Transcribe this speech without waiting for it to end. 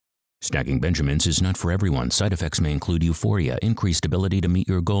Stacking Benjamins is not for everyone. Side effects may include euphoria, increased ability to meet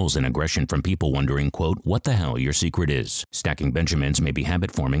your goals, and aggression from people wondering, quote, what the hell your secret is. Stacking Benjamins may be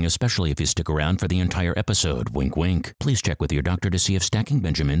habit-forming, especially if you stick around for the entire episode. Wink, wink. Please check with your doctor to see if stacking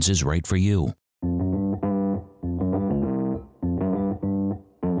Benjamins is right for you.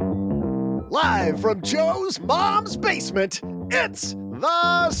 Live from Joe's mom's basement, it's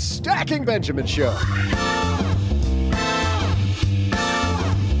the Stacking Benjamin Show.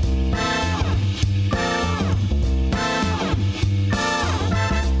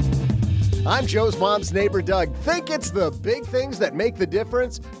 I'm Joe's mom's neighbor, Doug. Think it's the big things that make the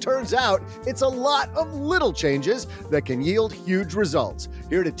difference? Turns out it's a lot of little changes that can yield huge results.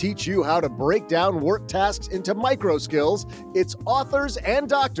 Here to teach you how to break down work tasks into microskills, it's authors and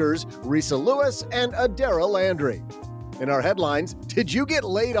doctors Resa and Adaira Landry. In our headlines, did you get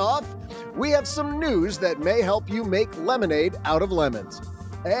laid off? We have some news that may help you make lemonade out of lemons.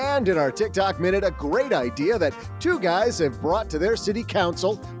 And in our TikTok Minute, a great idea that two guys have brought to their city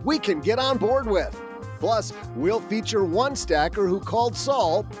council we can get on board with. Plus, we'll feature one stacker who called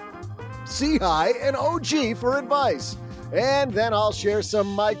Saul-Sehy an OG for advice. And then I'll share some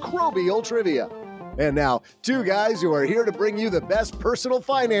microbial trivia. And now, two guys who are here to bring you the best personal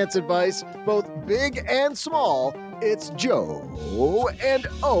finance advice, both big and small. It's Joe and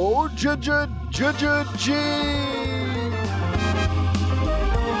O-G-G-G-G.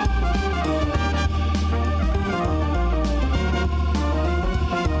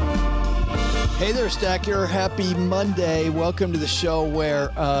 Hey there, Stacker. Happy Monday. Welcome to the show where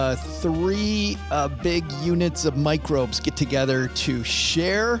three big units of microbes get together to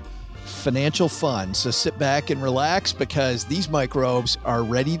share financial fun. So sit back and relax because these microbes are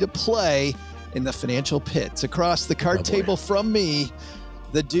ready to play in the financial pits. Across the card table from me,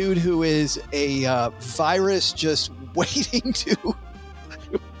 the dude who is a virus just waiting to...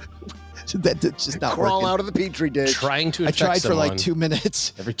 That's just not crawl working. Out of the petri dish. Trying to infect I tried someone for like 2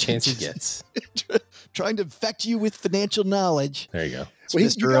 minutes. every chance he gets. Trying to infect you with financial knowledge. There you go. Well,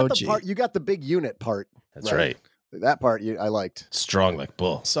 Mr. you got the big unit part. That's right. That part I liked. Strong like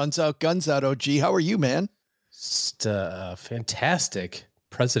bull. Sun's out, guns out, OG. How are you, man? Just fantastic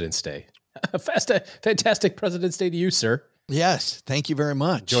President's Day. Fantastic President's Day to you, sir. Yes, thank you very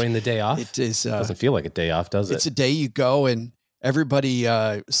much. Enjoying the day off. It is. Doesn't feel like a day off, does it? It's a day you go and everybody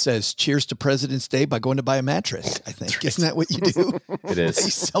says cheers to President's Day by going to buy a mattress, I think. Right. Isn't that what you do? It is.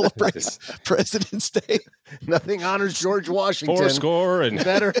 They celebrate President's Day. Nothing honors George Washington 4 and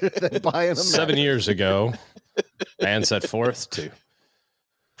better than buying a 7 years ago, man set forth to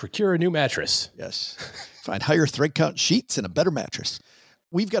procure a new mattress. Yes. Find higher thread count sheets and a better mattress.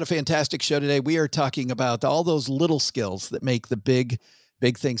 We've got a fantastic show today. We are talking about all those little skills that make the big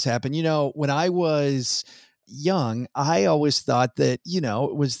things happen. You know, when I was young, I always thought that,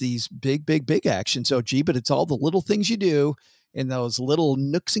 it was these big actions, OG, but it's all the little things you do in those little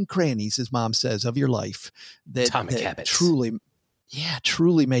nooks and crannies, as mom says, of your life that habits.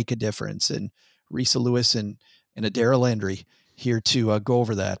 truly make a difference. And Resa and Adaira Landry here to go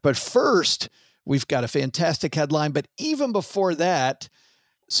over that. But first, we've got a fantastic headline. But even before that,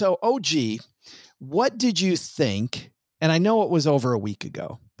 so OG, what did you think? And I know it was over a week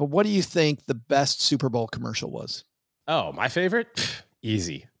ago, but what do you think the best Super Bowl commercial was? Oh, my favorite?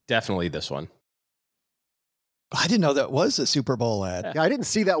 Easy. Definitely this one. I didn't know that was a Super Bowl ad. Yeah, I didn't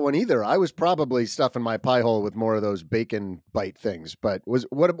see that one either. I was probably stuffing my pie hole with more of those bacon bite things. But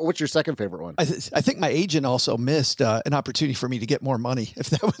what's your second favorite one? I think my agent also missed an opportunity for me to get more money if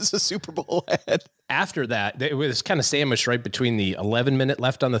that was a Super Bowl ad. After that, it was kind of sandwiched right between the 11-minute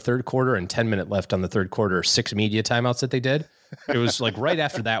left on the third quarter and 10-minute left on the third quarter, 6 media timeouts that they did. It was like right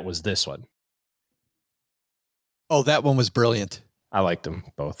after that was this one. Oh, that one was brilliant. I liked them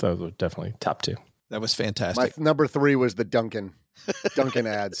both. Those were definitely top two. That was fantastic. My number 3 was the Dunkin'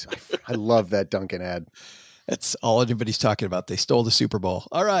 ads. I love that Dunkin' ad. That's all anybody's talking about. They stole the Super Bowl.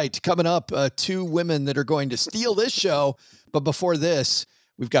 All right, coming up, 2 women that are going to steal this show. But before this,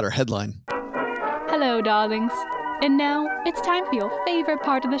 we've got our headline. Hello, darlings. And now it's time for your favorite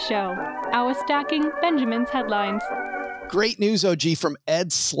part of the show, our Stacking Benjamin's headlines. Great news, OG, from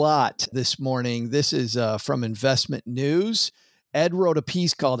Ed Slott this morning. This is from Investment News. Ed wrote a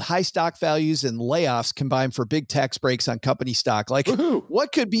piece called High Stock Values and Layoffs Combined for Big Tax Breaks on Company Stock. Like, Woohoo.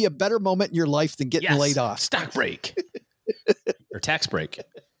 What could be a better moment in your life than getting laid off? Stock break. Or tax break.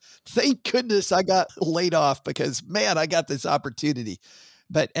 Thank goodness I got laid off because, man, I got this opportunity.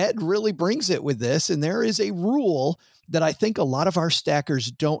 But Ed really brings it with this. And there is a rule that I think a lot of our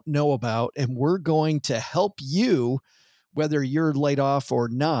stackers don't know about. And we're going to help you, whether you're laid off or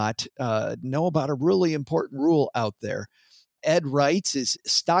not, know about a really important rule out there. Ed writes, is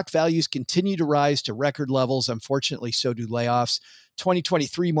stock values continue to rise to record levels. Unfortunately, so do layoffs.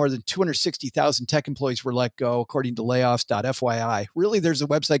 2023, more than 260,000 tech employees were let go, according to layoffs.fyi. Really, there's a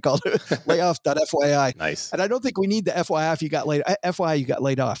website called layoffs.fyi. Nice. And I don't think we need the FYI if you got laid, FYI you got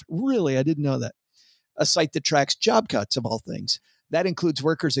laid off. Really, I didn't know that. A site that tracks job cuts of all things. That includes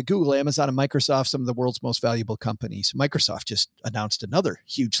workers at Google, Amazon, and Microsoft, some of the world's most valuable companies. Microsoft just announced another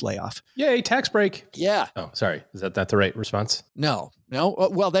huge layoff. Yay, tax break. Yeah. Oh, sorry. Is that not the right response? No.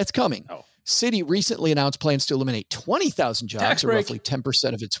 Well, that's coming. Oh. Citi recently announced plans to eliminate 20,000 jobs, or roughly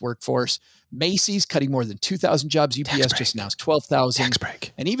 10% of its workforce. Macy's cutting more than 2,000 jobs. UPS just announced 12,000. Tax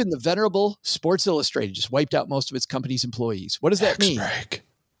break. And even the venerable Sports Illustrated just wiped out most of its company's employees. What does that mean? Break.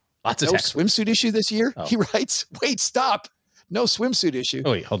 Lots of no tax swimsuit issue this year? Oh. He writes, wait, stop. No swimsuit issue.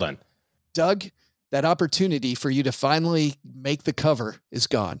 Oh, wait, hold on. Doug, that opportunity for you to finally make the cover is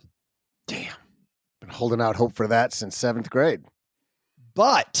gone. Damn. Been holding out hope for that since 7th grade.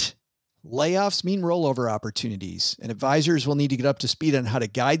 But layoffs mean rollover opportunities, and advisors will need to get up to speed on how to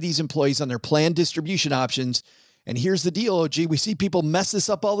guide these employees on their planned distribution options. And here's the deal, OG. We see people mess this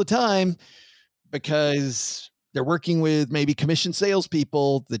up all the time because they're working with maybe commission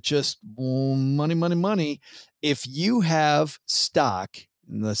salespeople that just money. If you have stock,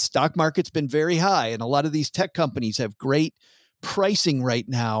 and the stock market's been very high, and a lot of these tech companies have great pricing right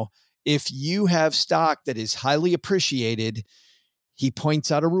now. If you have stock that is highly appreciated, he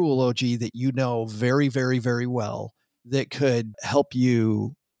points out a rule, OG, that you know very, very, very well that could help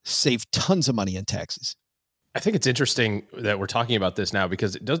you save tons of money in taxes. I think it's interesting that we're talking about this now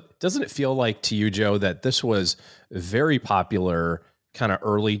because doesn't it feel like to you, Joe, that this was very popular kind of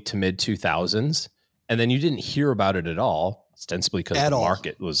early to mid 2000s, and then you didn't hear about it at all, ostensibly because the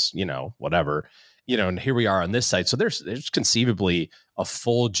market was, whatever, and here we are on this side. So there's conceivably a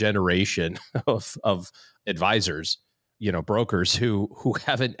full generation of advisors, brokers who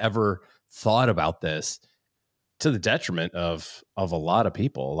haven't ever thought about this, to the detriment of a lot of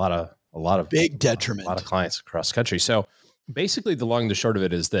people, a lot of big detriment, a lot of clients across the country. So basically the long and the short of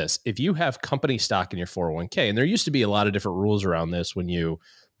it is this: if you have company stock in your 401k, and there used to be a lot of different rules around this when you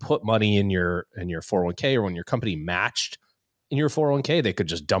put money in your 401k, or when your company matched in your 401k, they could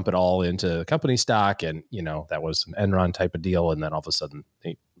just dump it all into the company stock. And, that was an Enron type of deal. And then all of a sudden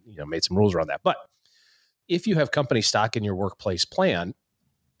they, made some rules around that. But if you have company stock in your workplace plan,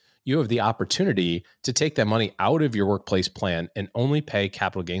 you have the opportunity to take that money out of your workplace plan and only pay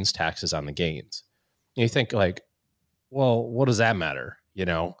capital gains taxes on the gains. And you think like, well, what does that matter?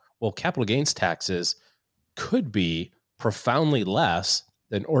 Well, capital gains taxes could be profoundly less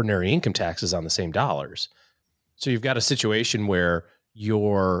than ordinary income taxes on the same dollars. So you've got a situation where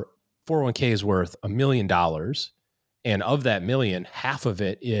your 401k is worth $1 million. And of that million, half of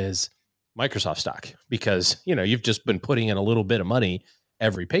it is Microsoft stock, because, you've just been putting in a little bit of money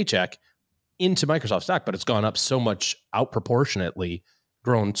every paycheck into Microsoft stock, but it's gone up so much outproportionately,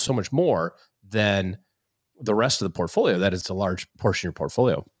 grown so much more than the rest of the portfolio that it's a large portion of your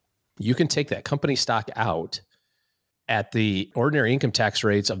portfolio. You can take that company stock out at the ordinary income tax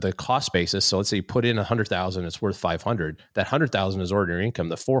rates of the cost basis. So let's say you put in 100,000, it's worth 500. That 100,000 is ordinary income.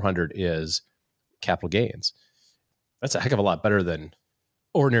 The 400 is capital gains. That's a heck of a lot better than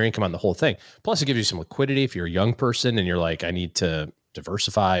ordinary income on the whole thing. Plus it gives you some liquidity if you're a young person and you're like, I need to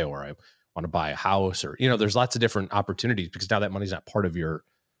diversify, or I want to buy a house, or, there's lots of different opportunities, because now that money's not part of your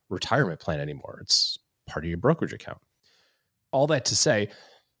retirement plan anymore. It's part of your brokerage account. All that to say,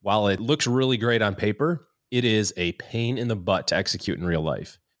 while it looks really great on paper, it is a pain in the butt to execute in real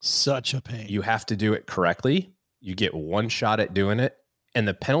life. Such a pain. You have to do it correctly. You get one shot at doing it. And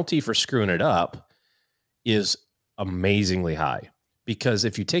the penalty for screwing it up is amazingly high, because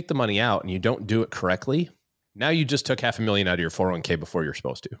if you take the money out and you don't do it correctly, now you just took $500,000 out of your 401k before you're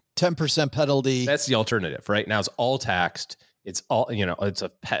supposed to. 10% penalty. That's the alternative, right? Now it's all taxed. It's all, it's a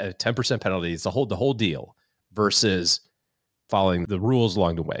 10% penalty. It's the whole deal, versus following the rules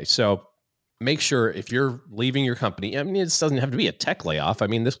along the way. So make sure if you're leaving your company, it doesn't have to be a tech layoff.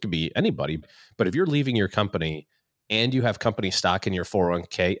 This could be anybody, but if you're leaving your company and you have company stock in your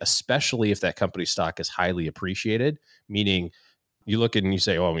 401k, especially if that company stock is highly appreciated, meaning you look at it and you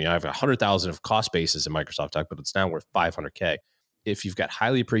say, oh, I have 100,000 of cost basis in Microsoft stock, but it's now worth 500K. If you've got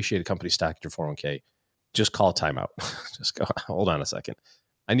highly appreciated company stock in your 401k, just call a timeout. Just go, hold on a second.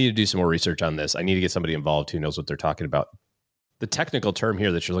 I need to do some more research on this. I need to get somebody involved who knows what they're talking about. The technical term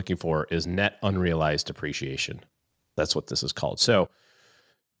here that you're looking for is net unrealized appreciation. That's what this is called. So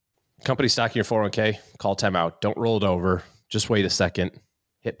company stock in your 401k, call timeout. Don't roll it over. Just wait a second,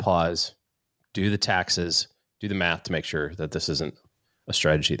 hit pause, do the taxes, do the math to make sure that this isn't a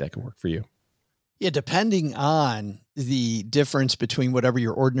strategy that can work for you. Yeah, depending on the difference between whatever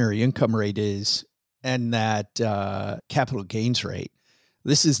your ordinary income rate is and that capital gains rate,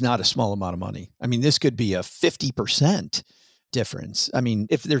 this is not a small amount of money. I mean, this could be a 50% difference. I mean,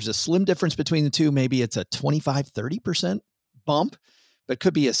 if there's a slim difference between the two, maybe it's a 25, 30% bump, but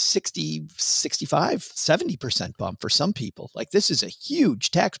could be a 60, 65, 70% bump for some people. Like, this is a huge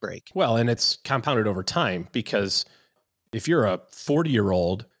tax break. Well, and it's compounded over time, because if you're a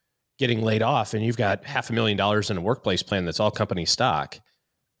 40-year-old getting laid off and you've got $500,000 in a workplace plan that's all company stock,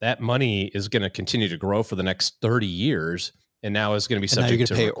 that money is going to continue to grow for the next 30 years. And now is going to be subject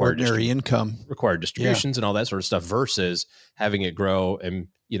to pay ordinary income, required distributions and all that sort of stuff, versus having it grow and,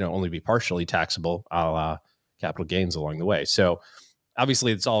 only be partially taxable, a la capital gains along the way. So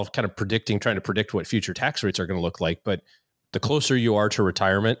obviously it's all kind of trying to predict what future tax rates are going to look like. But the closer you are to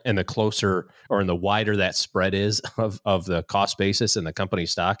retirement, and the closer and the wider that spread is of the cost basis and the company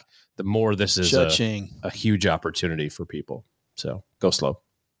stock, the more this is a huge opportunity for people. So go slow.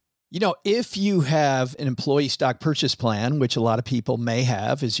 If you have an employee stock purchase plan, which a lot of people may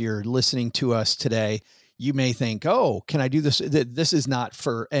have as you're listening to us today, you may think, oh, can I do this? This is not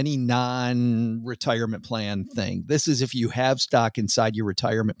for any non-retirement plan thing. This is if you have stock inside your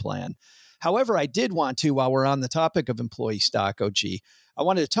retirement plan. However, I did want to, while we're on the topic of employee stock, I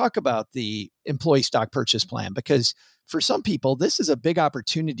wanted to talk about the employee stock purchase plan, because for some people, this is a big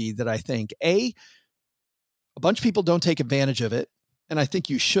opportunity that I think, a bunch of people don't take advantage of it, and I think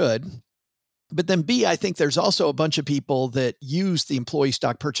you should. But then B, I think there's also a bunch of people that use the employee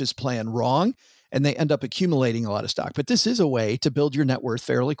stock purchase plan wrong, and they end up accumulating a lot of stock. But this is a way to build your net worth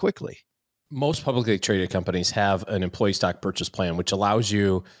fairly quickly. Most publicly traded companies have an employee stock purchase plan, which allows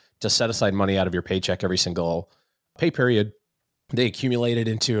you to set aside money out of your paycheck every single pay period. They accumulate it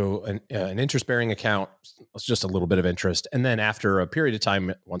into an interest-bearing account. It's just a little bit of interest. And then after a period of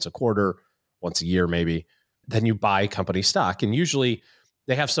time, once a quarter, once a year maybe, then you buy company stock. And usually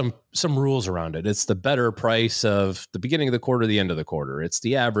they have some rules around it. It's the better price of the beginning of the quarter, the end of the quarter. It's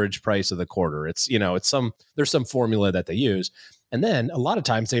the average price of the quarter. It's, there's some formula that they use. And then a lot of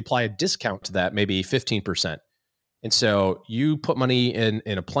times they apply a discount to that, maybe 15%. And so you put money in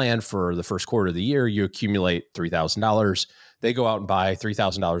a plan for the first quarter of the year, you accumulate $3,000. They go out and buy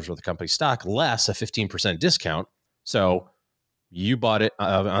 $3,000 worth of company stock, less a 15% discount. So you bought it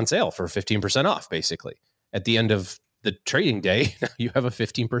on sale for 15% off, basically. At the end of the trading day, you have a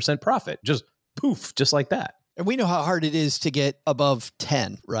 15% profit. Just poof, just like that. And we know how hard it is to get above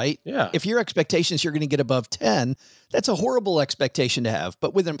 10, right? Yeah. If your expectation is you're going to get above 10, that's a horrible expectation to have.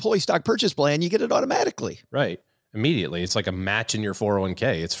 But with an employee stock purchase plan, you get it automatically. Right. Immediately. It's like a match in your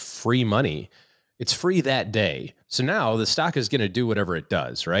 401k. It's free money. It's free that day. So now the stock is going to do whatever it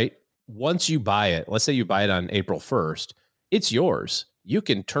does, right? Once you buy it, let's say you buy it on April 1st, it's yours. You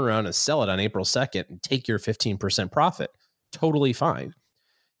can turn around and sell it on April 2nd and take your 15% profit. Totally fine.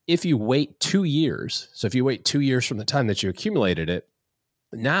 If you wait 2 years, so if you wait 2 years from the time that you accumulated it,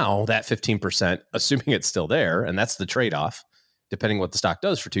 now that 15%, assuming it's still there, and that's the trade-off, depending what the stock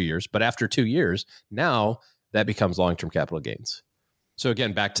does for 2 years, but after 2 years, now that becomes long-term capital gains. So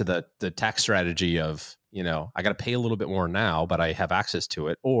again, back to the tax strategy of, I got to pay a little bit more now, but I have access to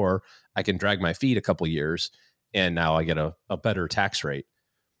it, or I can drag my feet a couple of years and now I get a better tax rate.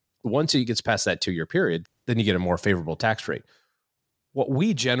 Once it gets past that 2 year period, then you get a more favorable tax rate. What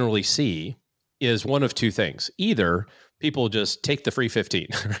we generally see is one of two things. Either people just take the free 15,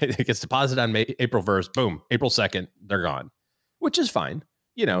 right? It gets deposited on April 1st, boom, April 2nd, they're gone, which is fine.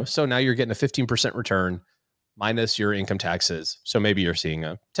 So now you're getting a 15% return minus your income taxes. So maybe you're seeing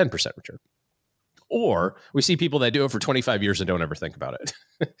a 10% return. Or we see people that do it for 25 years and don't ever think about it.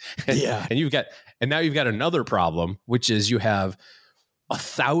 And now you've got another problem, which is you have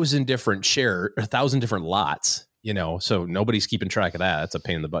 1,000 different lots, so nobody's keeping track of that. That's a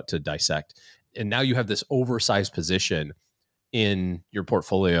pain in the butt to dissect. And now you have this oversized position in your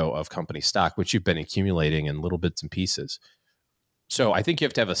portfolio of company stock, which you've been accumulating in little bits and pieces. So I think you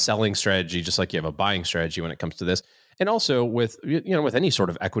have to have a selling strategy, just like you have a buying strategy when it comes to this. And also with any sort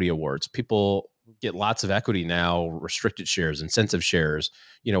of equity awards, people get lots of equity now, restricted shares, incentive shares,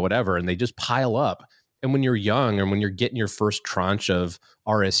 whatever, and they just pile up. And when you're young and when you're getting your first tranche of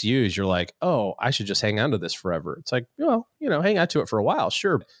RSUs, you're like, oh, I should just hang on to this forever. It's like, hang on to it for a while,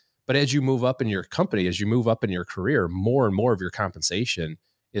 sure. But as you move up in your company, as you move up in your career, more and more of your compensation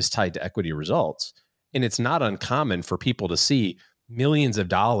is tied to equity results. And it's not uncommon for people to see millions of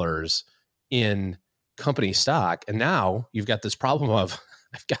dollars in company stock. And now you've got this problem of,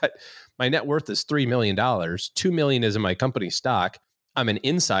 my net worth is $3 million. $2 million is in my company stock. I'm an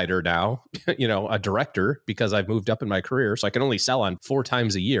insider now, a director, because I've moved up in my career. So I can only sell on 4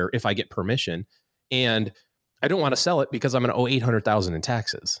 times a year if I get permission. and I don't want to sell it because I'm going to owe $800,000 in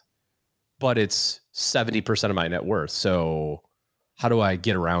taxes, but it's 70% of my net worth. So how do I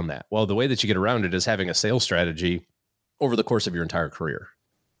get around that? Well, the way that you get around it is having a sales strategy over the course of your entire career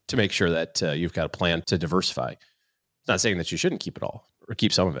to make sure that you've got a plan to diversify. It's not saying that you shouldn't keep it all or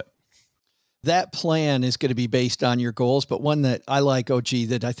keep some of it. That plan is going to be based on your goals, but one that I like, OG,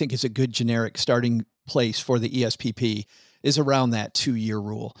 that I think is a good generic starting place for the ESPP is around that 2-year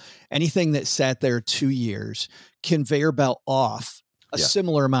rule. Anything that sat there 2 years, conveyor belt off a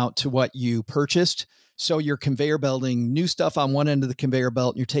similar amount to what you purchased. So you're conveyor belting new stuff on one end of the conveyor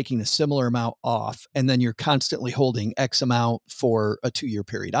belt and you're taking a similar amount off, and then you're constantly holding X amount for a 2-year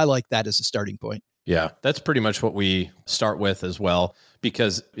period. I like that as a starting point. Yeah, that's pretty much what we start with as well,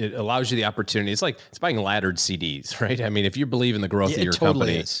 because it allows you the opportunity. It's like it's buying laddered CDs, right? I mean, if you believe in the growth of your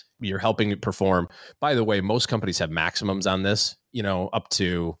company, you're helping it perform. By the way, most companies have maximums on this, up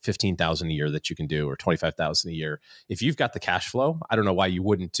to $15,000 a year that you can do, or $25,000 a year. If you've got the cash flow, I don't know why you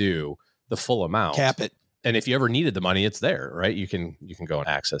wouldn't do the full amount. Cap it. And if you ever needed the money, it's there, right? You can go and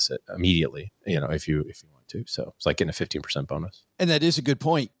access it immediately, if you want to. So it's like getting a 15% bonus. And that is a good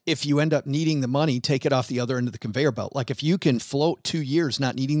point. If you end up needing the money, take it off the other end of the conveyor belt. Like if you can float 2 years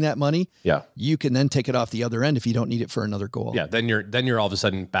not needing that money, you can then take it off the other end if you don't need it for another goal. Yeah, then you're all of a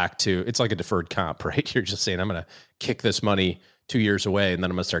sudden back to, it's like a deferred comp, right? You're just saying, I'm going to kick this money 2 years away, and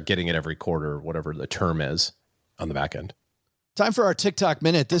then I'm going to start getting it every quarter, whatever the term is on the back end. Time for our TikTok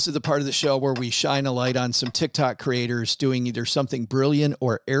minute. This is the part of the show where we shine a light on some TikTok creators doing either something brilliant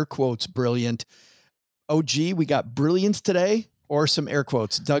or air quotes brilliant. OG, we got brilliance today or some air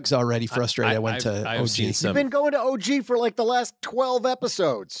quotes. Doug's already frustrated. I went to OG. You've been going to OG for like the last 12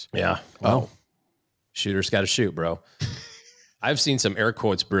 episodes. Yeah. Well, shooter's got to shoot, bro. I've seen some air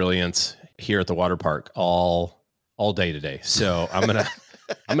quotes brilliance here at the water park all day today. So I'm going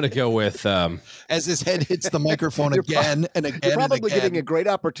to go with, as his head hits the microphone again and again. You're probably getting a great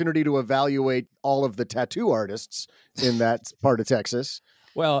opportunity to evaluate all of the tattoo artists in that part of Texas.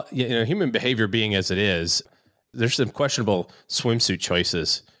 Well, human behavior being as it is, there's some questionable swimsuit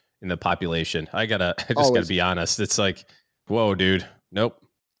choices in the population. I just gotta be honest. It's like, whoa, dude. Nope.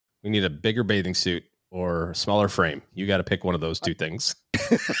 We need a bigger bathing suit or a smaller frame. You got to pick one of those two things.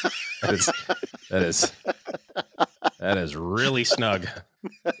 That is really snug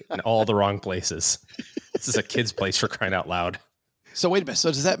in all the wrong places. This is a kid's place, for crying out loud. So wait a minute. So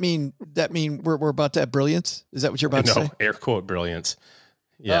does that mean we're about to have brilliance? Is that what you're about to say? No, air quote brilliance.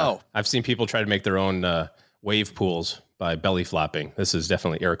 Yeah. Oh. I've seen people try to make their own wave pools by belly flopping. This is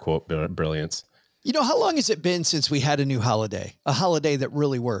definitely air quote brilliance. How long has it been since we had a new holiday? A holiday that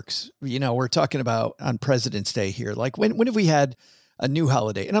really works. We're talking about on President's Day here. Like when have we had a new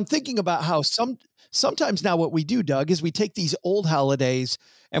holiday? And I'm thinking about how sometimes now what we do, Doug, is we take these old holidays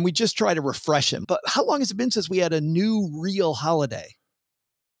and we just try to refresh them. But how long has it been since we had a new real holiday?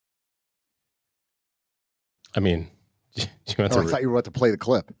 I mean, I thought you were about to play the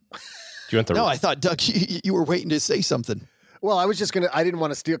clip. No, I thought, Doug, you were waiting to say something. Well, I was just I didn't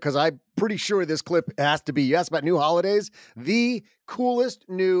want to steal, because I'm pretty sure this clip has to be, yes, about new holidays. The coolest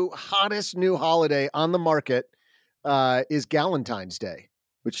hottest new holiday on the market is Galentine's Day,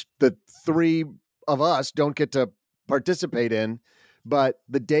 which the three of us don't get to participate in. But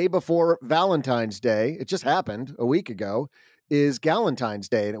the day before Valentine's Day, it just happened a week ago, is Galentine's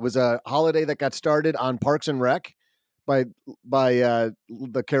Day. And it was a holiday that got started on Parks and Rec by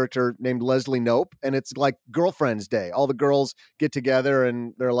the character named Leslie Knope. And it's like Girlfriend's Day. All the girls get together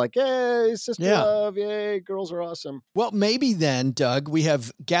and they're like, yay, sister love, yay, girls are awesome. Well, maybe then, Doug, we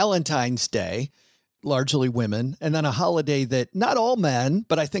have Galentine's Day, largely women, and then a holiday that not all men,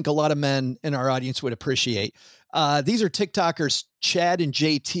 but I think a lot of men in our audience would appreciate. These are TikTokers, Chad and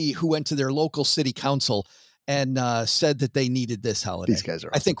JT, who went to their local city council and said that they needed this holiday. These guys are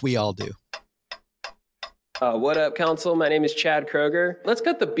awesome. I think we all do. What up, Council? My name is Chad Kroger. Let's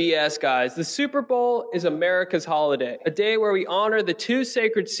cut the BS, guys. The Super Bowl is America's holiday, a day where we honor the two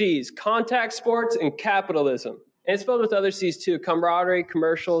sacred C's, contact sports and capitalism. And it's filled with other C's too, camaraderie,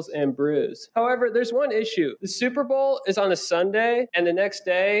 commercials, and brews. However, there's one issue. The Super Bowl is on a Sunday, and the next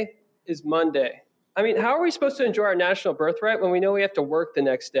day is Monday. I mean, how are we supposed to enjoy our national birthright when we know we have to work the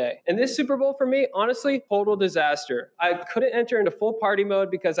next day? And this Super Bowl, for me, honestly, total disaster. I couldn't enter into full party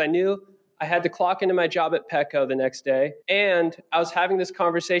mode because I knew I had to clock into my job at Petco the next day. And I was having this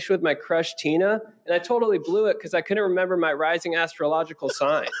conversation with my crush, Tina, and I totally blew it because I couldn't remember my rising astrological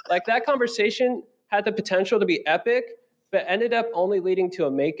sign. Like, that conversation had the potential to be epic, but ended up only leading to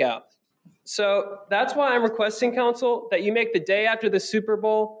a makeout. So that's why I'm requesting, Council, that you make the day after the Super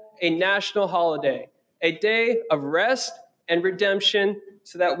Bowl a national holiday, a day of rest and redemption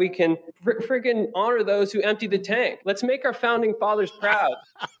so that we can freaking honor those who empty the tank. Let's make our founding fathers proud.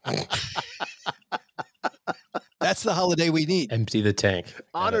 That's the holiday we need. Empty the tank.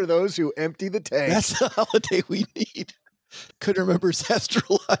 Honor those who empty the tank. That's the holiday we need. Couldn't remember his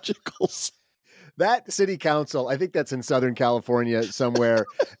astrologicals. That city council, I think that's in Southern California somewhere.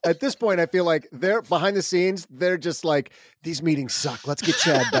 At this point, I feel like they're behind the scenes. They're just like, these meetings suck. Let's get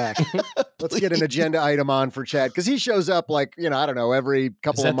Chad back. Let's get an agenda item on for Chad. Because he shows up like, I don't know, every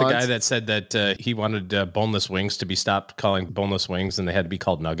couple of months. Is that the guy that said that he wanted boneless wings to be stopped calling boneless wings and they had to be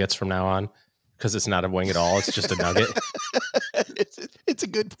called nuggets from now on? Because it's not a wing at all. It's just a nugget. It's a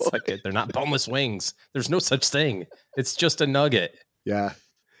good point. It's like they're not boneless wings. There's no such thing. It's just a nugget. Yeah.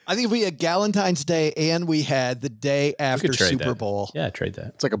 I think if we had Galentine's Day and we had the day after Super Bowl. Yeah, trade that.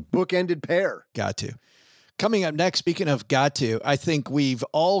 It's like a bookended pair. Got to. Coming up next, speaking of got to, I think we've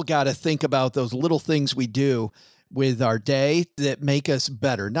all got to think about those little things we do with our day that make us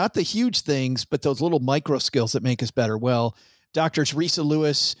better. Not the huge things, but those little micro skills that make us better. Well, Doctors Resa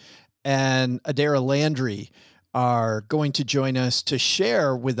Lewis and Adaira Landry are going to join us to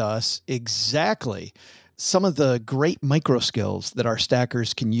share with us exactly some of the great micro skills that our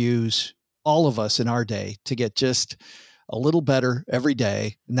stackers can use, all of us in our day, to get just a little better every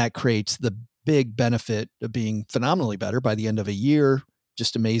day. And that creates the big benefit of being phenomenally better by the end of a year,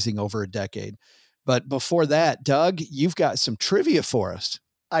 just amazing over a decade. But before that, Doug, you've got some trivia for us.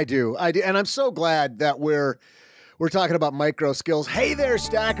 I do. And I'm so glad that we're talking about micro skills. Hey there,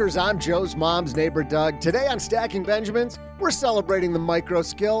 stackers. I'm Joe's mom's neighbor, Doug. Today on Stacking Benjamins, we're celebrating the micro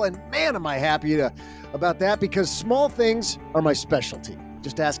skill. And man, am I happy about that, because small things are my specialty.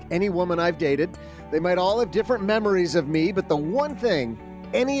 Just ask any woman I've dated. They might all have different memories of me, but the one thing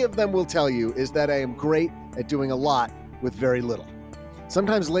any of them will tell you is that I am great at doing a lot with very little.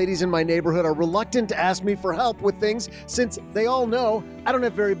 Sometimes ladies in my neighborhood are reluctant to ask me for help with things since they all know I don't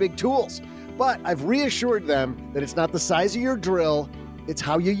have very big tools. But I've reassured them that it's not the size of your drill, it's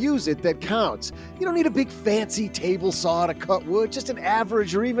how you use it that counts. You don't need a big fancy table saw to cut wood, just an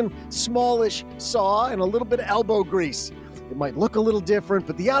average or even smallish saw and a little bit of elbow grease. It might look a little different,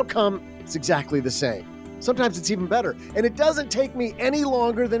 but the outcome is exactly the same. Sometimes it's even better, and it doesn't take me any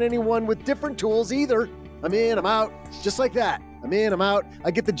longer than anyone with different tools either. I'm in, I'm out, just like that. I'm in, I'm out.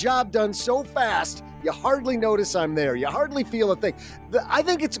 I get the job done so fast, you hardly notice I'm there. You hardly feel a thing. I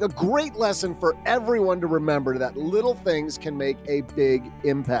think it's a great lesson for everyone to remember that little things can make a big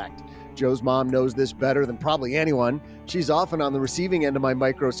impact. Joe's mom knows this better than probably anyone. She's often on the receiving end of my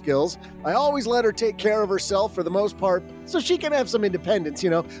micro skills. I always let her take care of herself for the most part, so she can have some independence,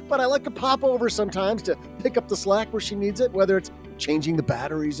 but I like to pop over sometimes to pick up the slack where she needs it, whether it's changing the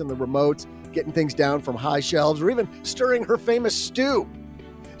batteries and the remotes, getting things down from high shelves, or even stirring her famous stew.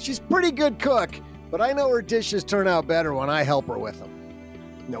 She's a pretty good cook, but I know her dishes turn out better when I help her with them.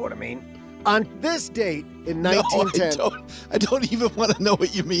 Know what I mean? On this date in 1910... No, I don't even want to know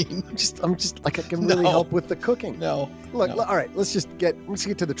what you mean. I'm just like, I can really help with the cooking. No. Look, all right, let's get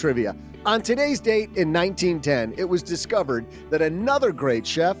to the trivia. On today's date in 1910, it was discovered that another great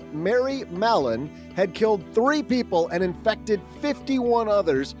chef, Mary Mallon, had killed 3 people and infected 51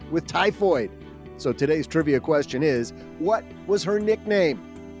 others with typhoid. So today's trivia question is, what was her nickname?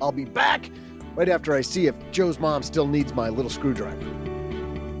 I'll be back right after I see if Joe's mom still needs my little screwdriver.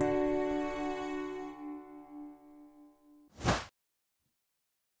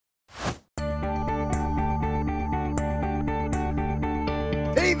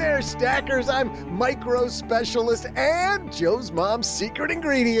 Hey there, stackers. I'm micro specialist and Joe's mom's secret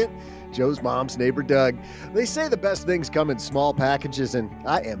ingredient, Joe's mom's neighbor, Doug. They say the best things come in small packages, and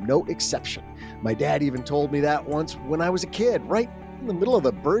I am no exception. My dad even told me that once when I was a kid, right in the middle of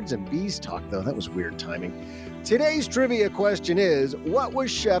the birds and bees talk, though. That was weird timing. Today's trivia question is, what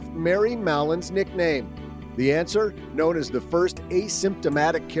was Chef Mary Mallon's nickname? The answer, known as the first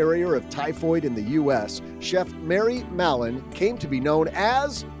asymptomatic carrier of typhoid in the U.S., Chef Mary Mallon came to be known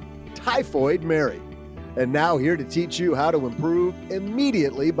as Typhoid Mary. And now here to teach you how to improve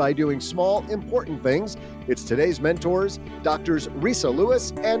immediately by doing small, important things, it's today's mentors, Doctors Resa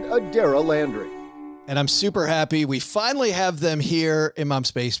Lewis and Adaira Landry. And I'm super happy we finally have them here in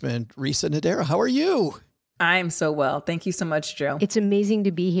Mom's Basement. Resa and Adaira, how are you? I'm so well. Thank you so much, Joe. It's amazing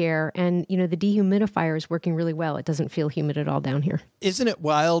to be here. And, the dehumidifier is working really well. It doesn't feel humid at all down here. Isn't it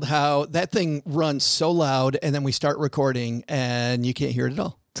wild how that thing runs so loud and then we start recording and you can't hear it at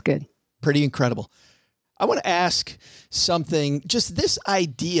all? It's good. Pretty incredible. I want to ask something, just this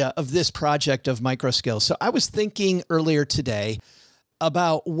idea of this project of Microskill. So I was thinking earlier today,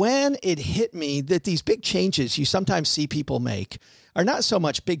 about when it hit me that these big changes you sometimes see people make are not so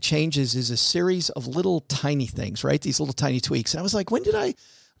much big changes as a series of little tiny things, right? These little tiny tweaks. And I was like, when did I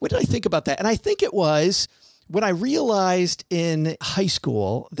think about that? And I think it was when I realized in high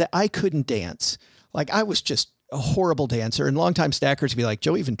school that I couldn't dance. Like I was just a horrible dancer, and longtime stackers would be like,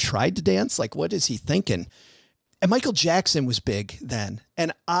 Joe even tried to dance? Like, what is he thinking? And Michael Jackson was big then.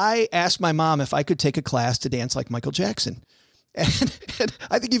 And I asked my mom if I could take a class to dance like Michael Jackson. And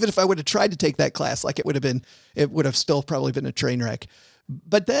I think even if I would have tried to take that class, like it would have still probably been a train wreck.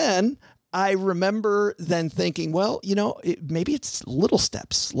 But then I remember then thinking, well, maybe it's little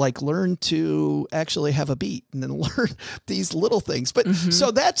steps, like learn to actually have a beat and then learn these little things. But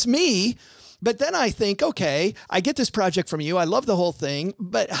so that's me. But then I think, okay, I get this project from you. I love the whole thing,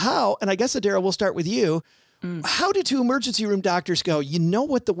 but how? And I guess, Adaira, we'll start with you. How did two emergency room doctors go, you know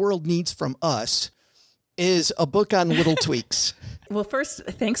what the world needs from us is a book on little tweaks? Well, first,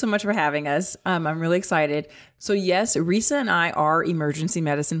 thanks so much for having us. I'm really excited. So yes, Resa and I are emergency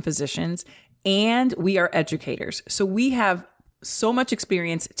medicine physicians, and we are educators. So we have so much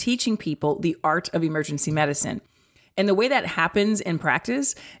experience teaching people the art of emergency medicine. And the way that happens in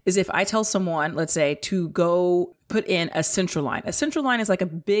practice is if I tell someone, let's say, to go put in a central line. A central line is like a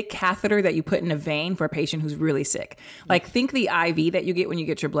big catheter that you put in a vein for a patient who's really sick. Like think the IV that you get when you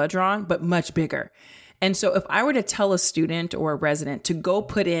get your blood drawn, but much bigger. And so if I were to tell a student or a resident to go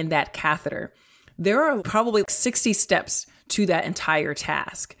put in that catheter, there are probably 60 steps to that entire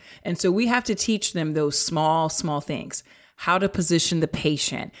task. And so we have to teach them those small things. How to position the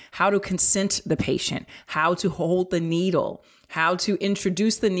patient, how to consent the patient, how to hold the needle, how to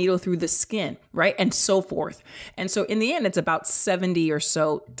introduce the needle through the skin, right? And so forth. And so in the end, it's about 70 or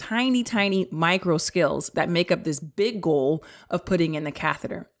so tiny micro skills that make up this big goal of putting in the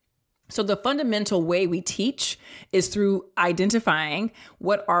catheter. So the fundamental way we teach is through identifying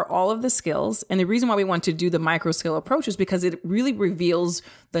what are all of the skills. And the reason why we want to do the micro skill approach is because it really reveals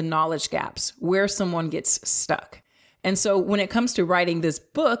the knowledge gaps, where someone gets stuck. And so when it comes to writing this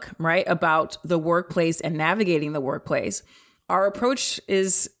book, right, about the workplace and navigating the workplace, our approach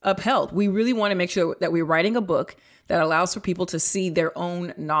is upheld. We really want to make sure that we're writing a book that allows for people to see their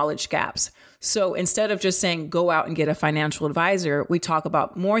own knowledge gaps. So instead of just saying, go out and get a financial advisor, we talk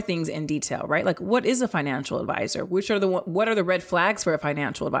about more things in detail, right? Like, what is a financial advisor? What are the red flags for a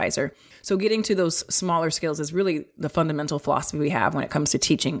financial advisor? So getting to those smaller skills is really the fundamental philosophy we have when it comes to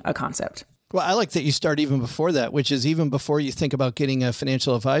teaching a concept. Well, I like that you start even before that, which is even before you think about getting a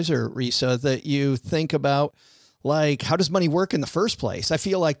financial advisor, Resa, that you think about, like, how does money work in the first place? I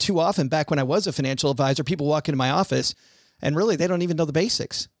feel like too often back when I was a financial advisor, people walk into my office and really they don't even know the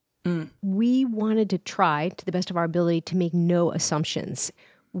basics. We wanted to try to the best of our ability to make no assumptions,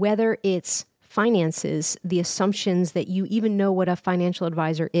 whether it's finances, the assumptions that you even know what a financial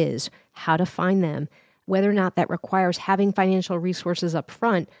advisor is, how to find them, whether or not that requires having financial resources up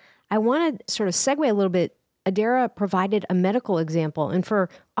front. I want to sort of segue a little bit. Adaira provided a medical example, and for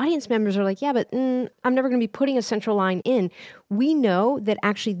audience members are like, yeah, but I'm never going to be putting a central line in. We know that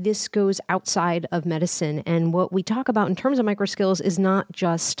actually this goes outside of medicine, and what we talk about in terms of microskills is not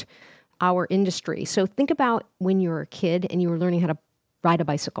just our industry. So think about when you were a kid and you were learning how to ride a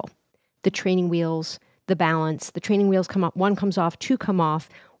bicycle. The training wheels, the balance, the training wheels come up, one comes off, two come off,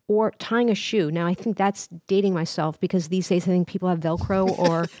 or tying a shoe. Now, I think that's dating myself because these days I think people have Velcro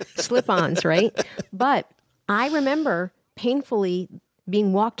or slip-ons, right? But I remember painfully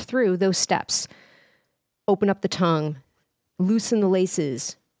being walked through those steps. Open up the tongue, loosen the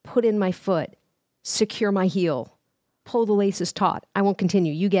laces, put in my foot, secure my heel, pull the laces taut. I won't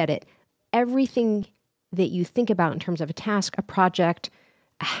continue. You get it. Everything that you think about in terms of a task, a project,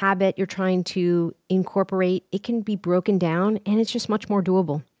 a habit you're trying to incorporate, it can be broken down and it's just much more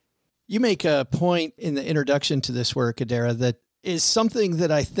doable. You make a point in the introduction to this work, Adaira, that is something that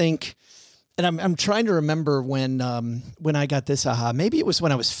I think, and I'm trying to remember when I got this aha. Maybe it was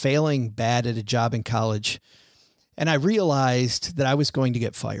when I was failing bad at a job in college, and I realized that I was going to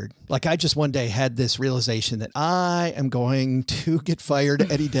get fired. Like I just one day had this realization that I am going to get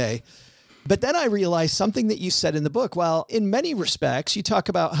fired any day. But then I realized something that you said in the book. While in many respects, you talk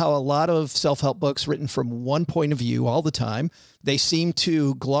about how a lot of self-help books written from one point of view all the time, they seem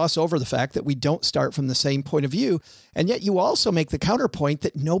to gloss over the fact that we don't start from the same point of view. And yet you also make the counterpoint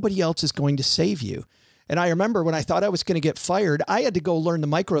that nobody else is going to save you. And I remember when I thought I was going to get fired, I had to go learn the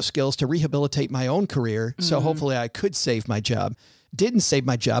micro skills to rehabilitate my own career. So hopefully I could save my job. Didn't save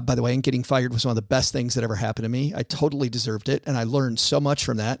my job, by the way, and getting fired was one of the best things that ever happened to me. I totally deserved it. And I learned so much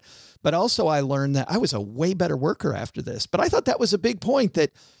from that. But also I learned that I was a way better worker after this. But I thought that was a big point,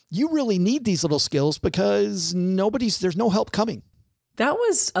 that you really need these little skills because there's no help coming. That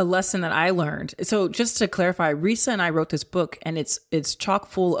was a lesson that I learned. So just to clarify, Resa and I wrote this book, and it's chock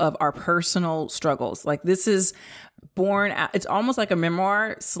full of our personal struggles. Like, this is born out, it's almost like a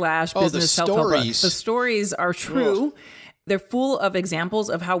memoir / business self-help book. The stories are true. Ugh. They're full of examples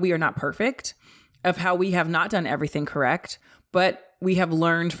of how we are not perfect, of how we have not done everything correct, but we have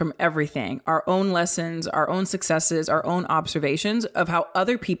learned from everything, our own lessons, our own successes, our own observations of how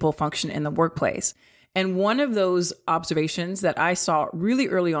other people function in the workplace. And one of those observations that I saw really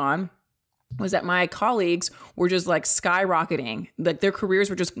early on was that my colleagues were just like skyrocketing, like their careers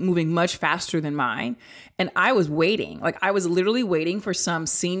were just moving much faster than mine. And I was waiting, like I was literally waiting for some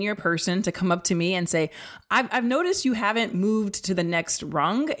senior person to come up to me and say, I've noticed you haven't moved to the next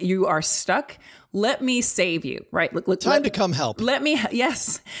rung. You are stuck. Let me save you, right? Look, Time to come help.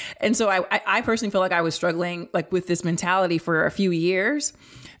 Yes. And so I personally feel like I was struggling like with this mentality for a few years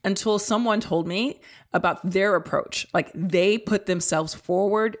until someone told me about their approach. Like, they put themselves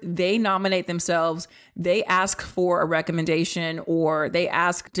forward, they nominate themselves, they ask for a recommendation, or they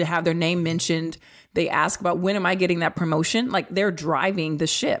ask to have their name mentioned. They ask about, when am I getting that promotion? Like, they're driving the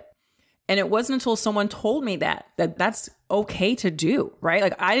ship. And it wasn't until someone told me that that's okay to do, right?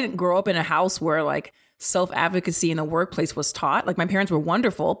 Like, I didn't grow up in a house where like self-advocacy in the workplace was taught. Like, my parents were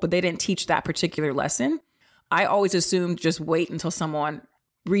wonderful, but they didn't teach that particular lesson. I always assumed just wait until someone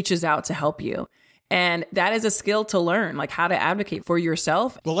reaches out to help you. And that is a skill to learn, like how to advocate for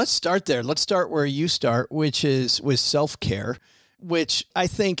yourself. Well, let's start there. Let's start where you start, which is with self-care, which I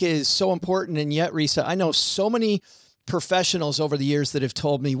think is so important. And yet, Resa, I know so many professionals over the years that have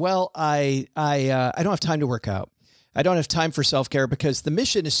told me, well, I don't have time to work out. I don't have time for self-care because the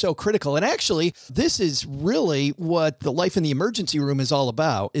mission is so critical. And actually, this is really what the life in the emergency room is all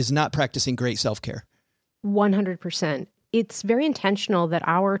about, is not practicing great self-care. 100%. It's very intentional that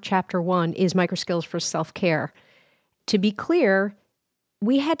our chapter 1 is Microskills for self-care. To be clear,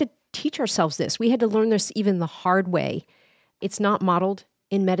 we had to teach ourselves this. We had to learn this even the hard way. It's not modeled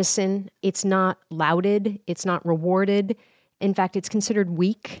in medicine. It's not lauded. It's not rewarded. In fact, it's considered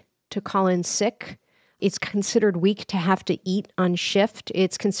weak to call in sick. It's considered weak to have to eat on shift.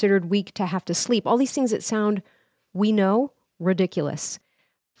 It's considered weak to have to sleep. All these things that sound, we know, ridiculous.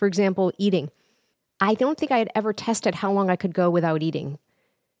 For example, eating. I don't think I had ever tested how long I could go without eating.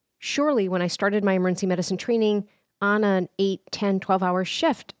 Surely, when I started my emergency medicine training on an 8, 10, 12-hour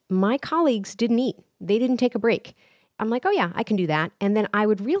shift, my colleagues didn't eat. They didn't take a break. I'm like, oh yeah, I can do that. And then I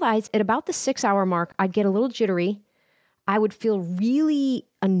would realize at about the 6-hour mark, I'd get a little jittery. I would feel really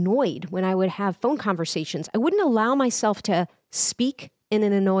annoyed when I would have phone conversations. I wouldn't allow myself to speak in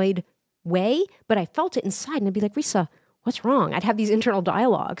an annoyed way, but I felt it inside and I'd be like, Resa, what's wrong? I'd have these internal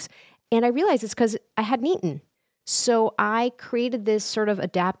dialogues. And I realized it's because I hadn't eaten. So I created this sort of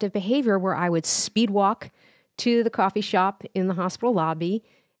adaptive behavior where I would speed walk to the coffee shop in the hospital lobby.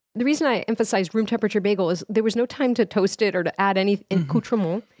 The reason I emphasized room temperature bagel is there was no time to toast it or to add any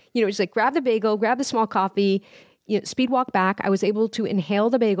accoutrement. You know, just like grab the bagel, grab the small coffee, speed walk back. I was able to inhale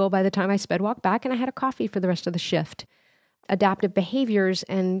the bagel by the time I sped walk back, and I had a coffee for the rest of the shift. Adaptive behaviors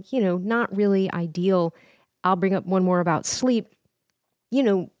and, not really ideal. I'll bring up one more about sleep.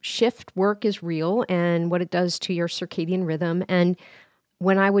 Shift work is real and what it does to your circadian rhythm. And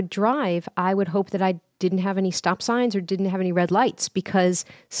when I would drive, I would hope that I didn't have any stop signs or didn't have any red lights, because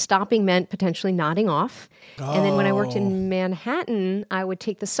stopping meant potentially nodding off. Oh. And then when I worked in Manhattan, I would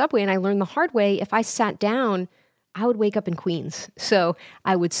take the subway, and I learned the hard way. If I sat down, I would wake up in Queens. So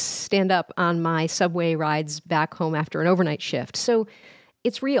I would stand up on my subway rides back home after an overnight shift. So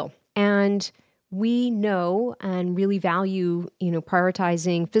it's real. And we know and really value,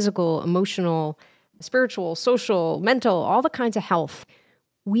 prioritizing physical, emotional, spiritual, social, mental, all the kinds of health.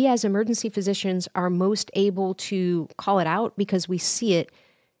 We as emergency physicians are most able to call it out because we see it,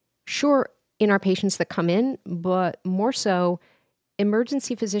 sure, in our patients that come in, but more so,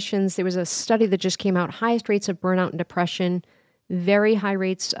 emergency physicians, there was a study that just came out, highest rates of burnout and depression, very high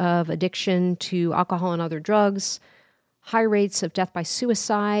rates of addiction to alcohol and other drugs, high rates of death by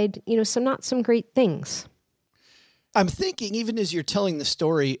suicide, some great things. I'm thinking, even as you're telling the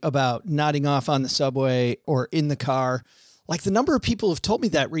story about nodding off on the subway or in the car, like the number of people have told me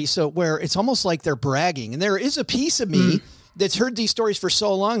that, Resa, where it's almost like they're bragging. And there is a piece of me that's heard these stories for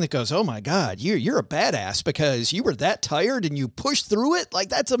so long that goes, oh my God, you're a badass because you were that tired and you pushed through it. Like,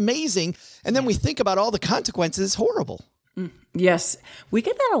 that's amazing. And then we think about all the consequences. It's horrible. Yes, we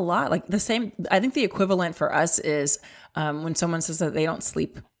get that a lot. Like the same, I think the equivalent for us is when someone says that they don't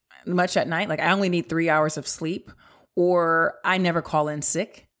sleep much at night, like I only need 3 hours of sleep, or I never call in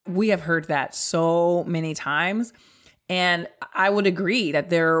sick. We have heard that so many times. And I would agree that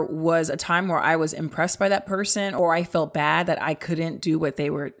there was a time where I was impressed by that person, or I felt bad that I couldn't do what they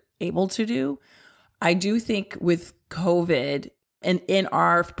were able to do. I do think with COVID and in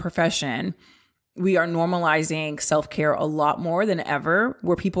our profession, we are normalizing self-care a lot more than ever,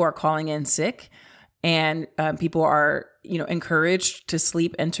 where people are calling in sick and people are, encouraged to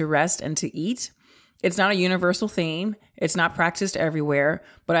sleep and to rest and to eat. It's not a universal theme. It's not practiced everywhere,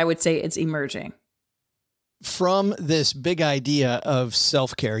 but I would say it's emerging. From this big idea of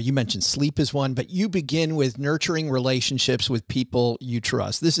self-care, you mentioned sleep is one, but you begin with nurturing relationships with people you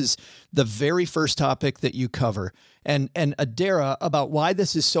trust. This is the very first topic that you cover. And Adaira, about why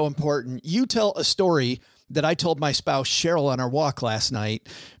this is so important, you tell a story that I told my spouse Cheryl on our walk last night,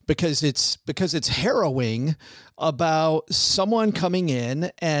 because it's harrowing, about someone coming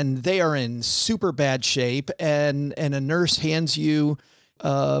in and they are in super bad shape, and a nurse hands you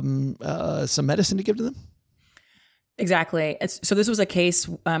some medicine to give to them. Exactly. So this was a case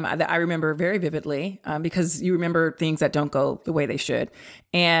that I remember very vividly because you remember things that don't go the way they should.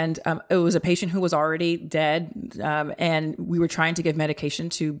 And it was a patient who was already dead, and we were trying to give medication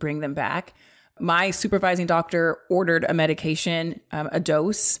to bring them back. My supervising doctor ordered a medication, a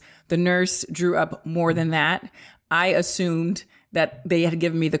dose. The nurse drew up more than that. I assumed that they had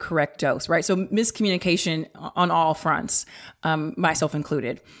given me the correct dose, right? So miscommunication on all fronts, myself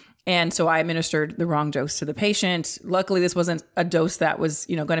included. And so I administered the wrong dose to the patient. Luckily, this wasn't a dose that was,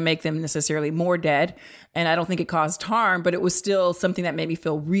 going to make them necessarily more dead. And I don't think it caused harm, but it was still something that made me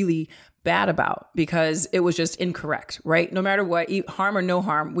feel really bad about, because it was just incorrect, right? No matter what, harm or no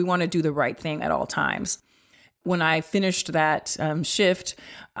harm, we want to do the right thing at all times. When I finished that shift,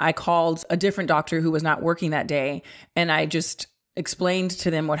 I called a different doctor who was not working that day, and I just explained to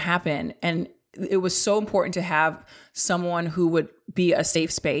them what happened. And it was so important to have someone who would be a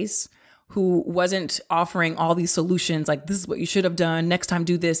safe space, who wasn't offering all these solutions, like, this is what you should have done, next time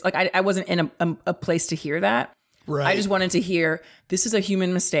do this. Like, I wasn't in a place to hear that. Right. I just wanted to hear, this is a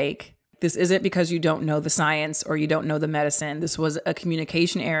human mistake. This isn't because you don't know the science or you don't know the medicine. This was a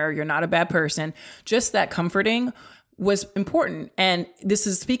communication error. You're not a bad person. Just that comforting was important. And this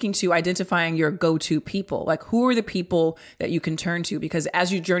is speaking to identifying your go-to people. Like, who are the people that you can turn to? Because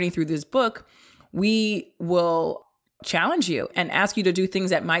as you journey through this book, we will challenge you and ask you to do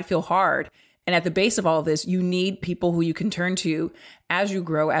things that might feel hard. And at the base of all of this, you need people who you can turn to as you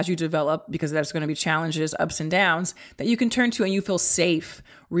grow, as you develop, because there's going to be challenges, ups and downs, that you can turn to and you feel safe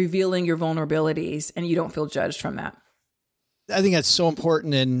revealing your vulnerabilities and you don't feel judged from that. I think that's so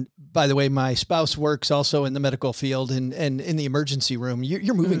important. And by the way, my spouse works also in the medical field and in the emergency room.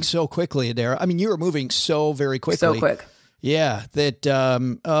 You're moving so quickly, Adaira. I mean, you are moving so very quickly. So quick. Yeah. That,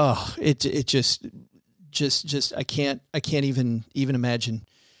 it just, I can't even imagine.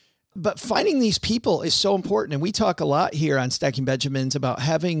 But finding these people is so important. And we talk a lot here on Stacking Benjamins about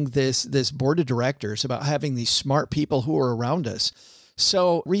having this board of directors, about having these smart people who are around us.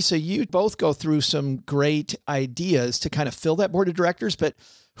 So Resa, you both go through some great ideas to kind of fill that board of directors, but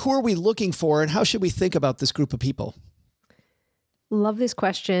who are we looking for and how should we think about this group of people? Love this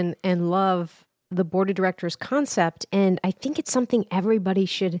question and love the board of directors concept. And I think it's something everybody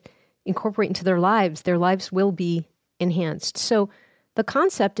should incorporate into their lives. Their lives will be enhanced. So the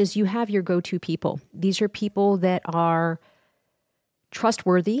concept is you have your go-to people. These are people that are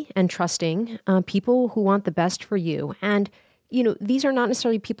trustworthy and trusting, people who want the best for you. And, these are not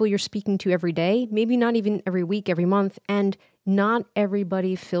necessarily people you're speaking to every day, maybe not even every week, every month, and not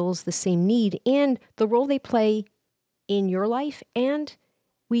everybody fills the same need and the role they play in your life. And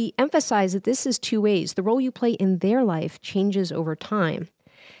we emphasize that this is two ways. The role you play in their life changes over time.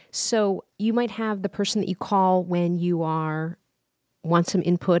 So you might have the person that you call when you want some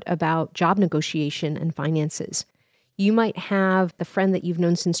input about job negotiation and finances. You might have the friend that you've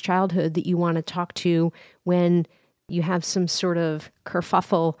known since childhood that you want to talk to when you have some sort of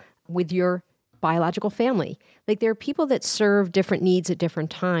kerfuffle with your biological family. Like, there are people that serve different needs at different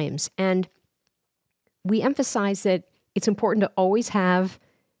times. And we emphasize that it's important to always have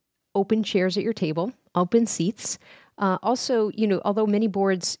open chairs at your table, open seats. Also, although many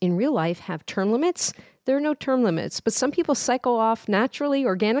boards in real life have term limits, there are no term limits, but some people cycle off naturally,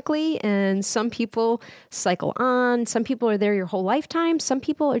 organically, and some people cycle on. Some people are there your whole lifetime. Some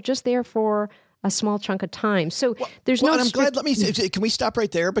people are just there for a small chunk of time. So there's no... And I'm glad, can we stop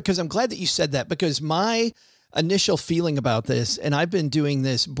right there? Because I'm glad that you said that, because my initial feeling about this, and I've been doing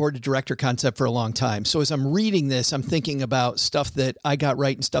this board of director concept for a long time. So as I'm reading this, I'm thinking about stuff that I got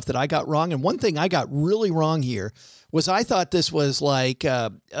right and stuff that I got wrong. And one thing I got really wrong here was I thought this was like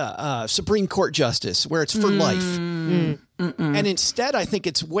Supreme Court justice, where it's for life. And instead, I think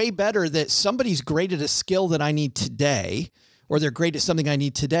it's way better that somebody's great at a skill that I need today, or they're great at something I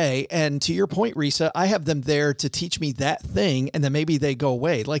need today. And to your point, Resa, I have them there to teach me that thing, and then maybe they go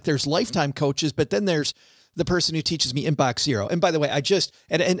away. Like there's lifetime coaches, but then there's the person who teaches me inbox zero. And by the way, I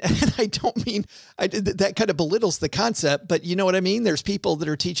don't mean that kind of belittles the concept, but you know what I mean? There's people that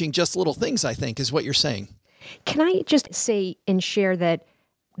are teaching just little things, I think, is what you're saying. Can I just say and share that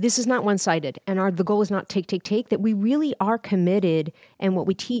this is not one-sided, and the goal is not take, that we really are committed, and what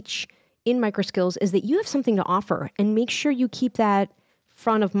we teach in Microskills is that you have something to offer, and make sure you keep that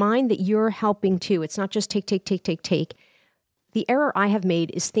front of mind that you're helping too. It's not just take. The error I have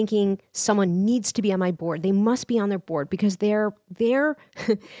made is thinking someone needs to be on my board. They must be on their board because their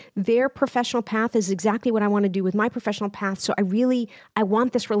professional path is exactly what I want to do with my professional path. So I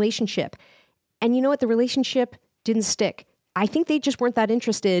want this relationship. And you know what? The relationship didn't stick. I think they just weren't that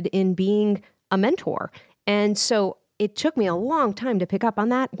interested in being a mentor. And so it took me a long time to pick up on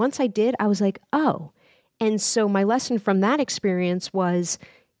that. Once I did, I was like, oh. And so my lesson from that experience was,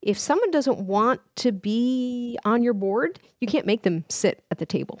 if someone doesn't want to be on your board, you can't make them sit at the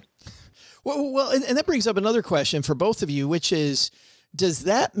table. Well, and that brings up another question for both of you, which is, does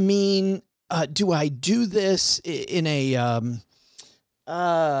that mean, do I do this in a,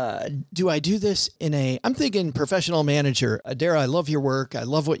 I'm thinking professional manager. Adaira, I love your work. I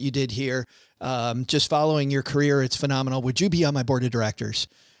love what you did here. Just following your career, it's phenomenal. Would you be on my board of directors?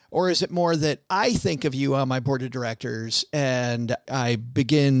 Or is it more that I think of you on my board of directors and I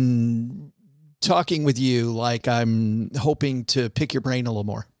begin talking with you like I'm hoping to pick your brain a little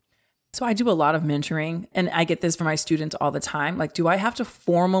more? So I do a lot of mentoring, and I get this from my students all the time. Like, do I have to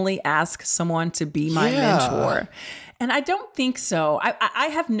formally ask someone to be my mentor? And I don't think so. I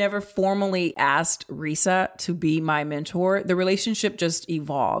have never formally asked Resa to be my mentor. The relationship just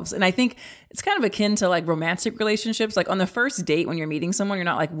evolves. And I think it's kind of akin to like romantic relationships. Like on the first date, when you're meeting someone, you're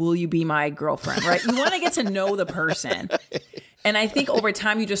not like, will you be my girlfriend, right? You want to get to know the person. And I think over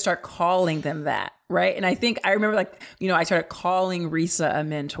time, you just start calling them that, right? And I think I remember I started calling Resa a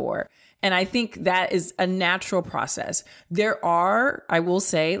mentor. And I think that is a natural process. There are, I will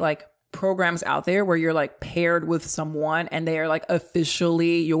say, like programs out there where you're like paired with someone and they are like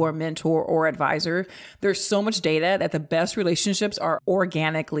officially your mentor or advisor. There's so much data that the best relationships are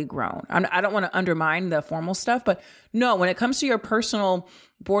organically grown. I don't want to undermine the formal stuff, but no, when it comes to your personal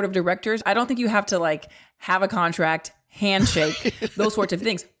board of directors, I don't think you have to like have a contract, handshake, those sorts of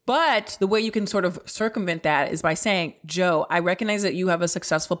things. But the way you can sort of circumvent that is by saying, Joe, I recognize that you have a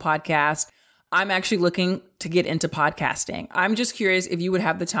successful podcast. I'm actually looking to get into podcasting. I'm just curious if you would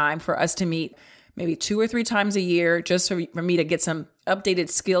have the time for us to meet maybe 2 or 3 times a year, just for me to get some updated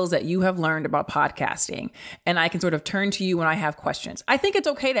skills that you have learned about podcasting. And I can sort of turn to you when I have questions. I think it's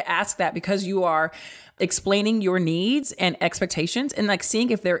okay to ask that because you are explaining your needs and expectations and like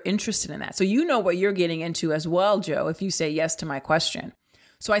seeing if they're interested in that. So you know what you're getting into as well, Joe, if you say yes to my question.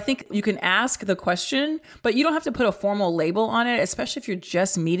 So I think you can ask the question, but you don't have to put a formal label on it, especially if you're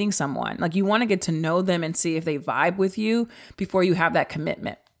just meeting someone. Like you want to get to know them and see if they vibe with you before you have that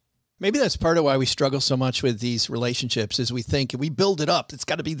commitment. Maybe that's part of why we struggle so much with these relationships is we think we build it up. It's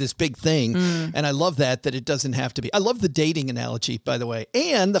got to be this big thing. And I love that it doesn't have to be. I love the dating analogy, by the way.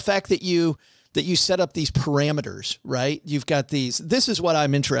 And the fact that you set up these parameters, right? You've got this is what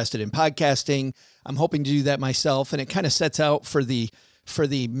I'm interested in, podcasting. I'm hoping to do that myself. And it kind of sets out for the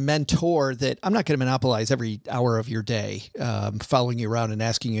mentor that I'm not going to monopolize every hour of your day, following you around and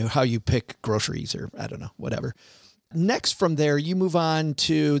asking you how you pick groceries or I don't know, whatever. Next from there, you move on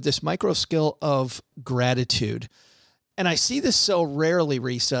to this micro skill of gratitude. And I see this so rarely,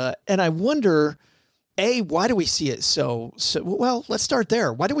 Resa. And I wonder, why do we see it so well, let's start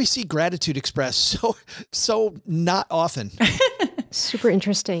there. Why do we see gratitude expressed so not often? Super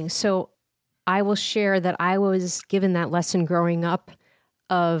interesting. So I will share that I was given that lesson growing up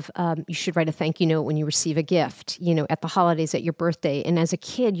of you should write a thank you note when you receive a gift, at the holidays, at your birthday. And as a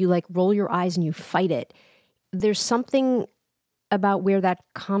kid, you like roll your eyes and you fight it. There's something about where that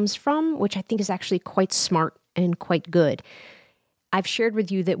comes from, which I think is actually quite smart and quite good. I've shared with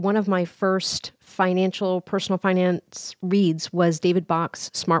you that one of my first personal finance reads was David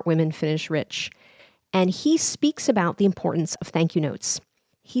Bach's Smart Women Finish Rich. And he speaks about the importance of thank you notes.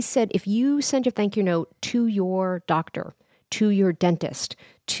 He said, if you send your thank you note to your doctor, to your dentist,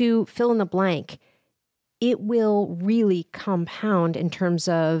 to fill in the blank, it will really compound in terms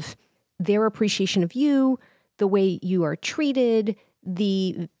of their appreciation of you, the way you are treated,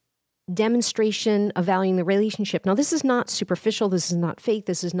 the demonstration of valuing the relationship. Now, this is not superficial. This is not fake.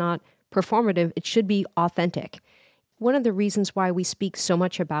 This is not performative. It should be authentic. One of the reasons why we speak so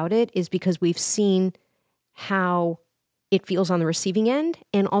much about it is because we've seen how it feels on the receiving end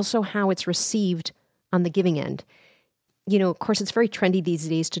and also how it's received on the giving end. You know, of course, it's very trendy these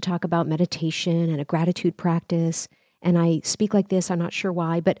days to talk about meditation and a gratitude practice. And I speak like this, I'm not sure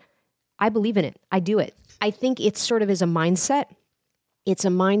why, but I believe in it. I do it. I think it sort of is a mindset. It's a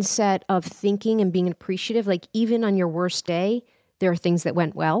mindset of thinking and being appreciative. Like even on your worst day, there are things that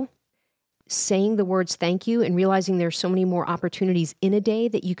went well. Saying the words thank you and realizing there's so many more opportunities in a day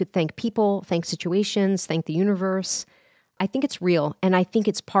that you could thank people, thank situations, thank the universe. I think it's real. And I think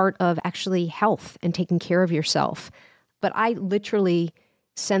it's part of actually health and taking care of yourself. But I literally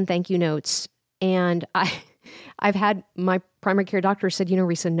send thank you notes. And I've had my primary care doctor said, you know,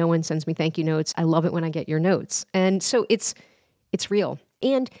 Resa, no one sends me thank you notes. I love it when I get your notes. And so it's real.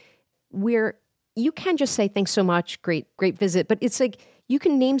 And where you can just say, thanks so much, great visit. But it's like, you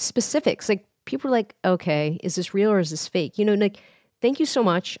can name specifics. Like people are like, okay, is this real or is this fake? You know, like, thank you so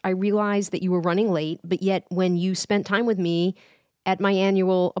much. I realized that you were running late, but yet when you spent time with me at my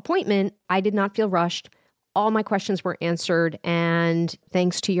annual appointment, I did not feel rushed. All my questions were answered. And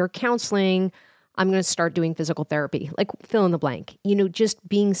thanks to your counseling, I'm going to start doing physical therapy, like fill in the blank, you know, just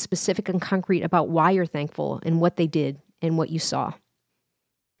being specific and concrete about why you're thankful and what they did and what you saw.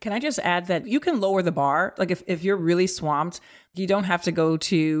 Can I just add that you can lower the bar? Like if you're really swamped, you don't have to go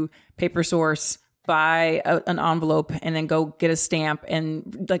to Paper Source, buy an envelope and then go get a stamp.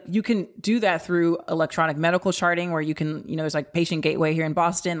 And like you can do that through electronic medical charting where you can, you know, there's like Patient Gateway here in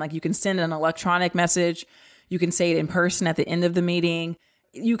Boston. Like you can send an electronic message. You can say it in person at the end of the meeting.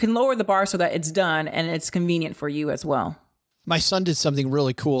 You can lower the bar so that it's done and it's convenient for you as well. My son did something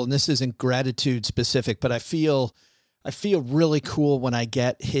really cool, and this isn't gratitude specific, but I feel really cool when I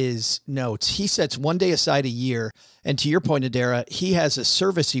get his notes. He sets one day aside a year. And to your point, Adaira, he has a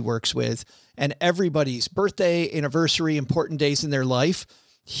service he works with, and everybody's birthday, anniversary, important days in their life,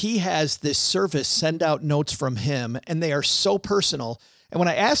 he has this service send out notes from him, and they are so personal. And when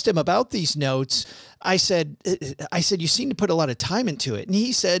I asked him about these notes, I said, you seem to put a lot of time into it. And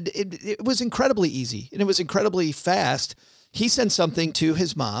he said it was incredibly easy and it was incredibly fast. He sent something to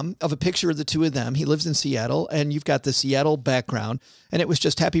his mom of a picture of the two of them. He lives in Seattle, and you've got the Seattle background, and it was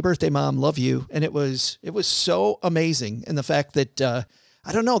just happy birthday, Mom. Love you. And it was so amazing. And the fact that,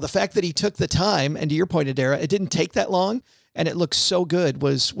 the fact that he took the time, and to your point, Adaira, it didn't take that long and it looked so good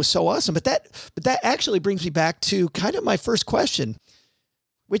was so awesome. But that actually brings me back to kind of my first question,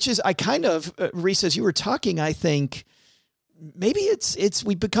 which is Resa, as you were talking, I think maybe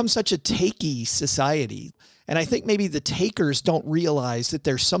we've become such a takey society. And I think maybe the takers don't realize that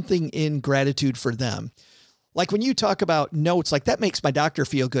there's something in gratitude for them. Like when you talk about notes, like that makes my doctor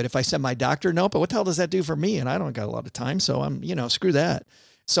feel good if I send my doctor a note, but what the hell does that do for me? And I don't got a lot of time. So I'm, screw that.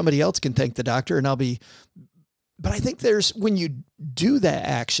 Somebody else can thank the doctor and but I think when you do that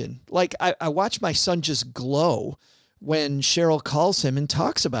action, like I watch my son just glow when Cheryl calls him and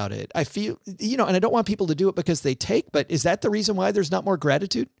talks about it. I feel, and I don't want people to do it because they take, but is that the reason why there's not more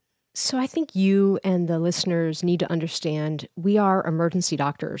gratitude? So I think you and the listeners need to understand we are emergency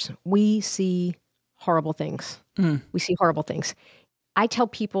doctors. We see horrible things. We see horrible things. I tell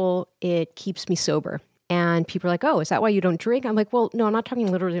people it keeps me sober. And people are like, oh, is that why you don't drink? I'm like, well, no, I'm not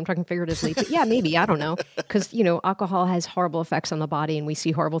talking literally, I'm talking figuratively. But yeah, maybe, I don't know. Because, alcohol has horrible effects on the body and we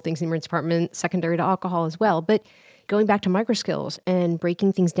see horrible things in the emergency department secondary to alcohol as well. But going back to microskills and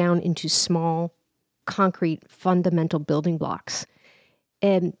breaking things down into small, concrete, fundamental building blocks.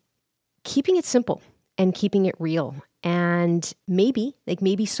 And keeping it simple and keeping it real. And maybe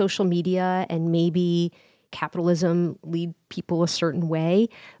social media and maybe capitalism lead people a certain way.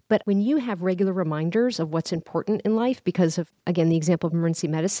 But when you have regular reminders of what's important in life, because of, again, the example of emergency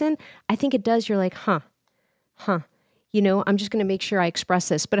medicine, I think it does. You're like, I'm just going to make sure I express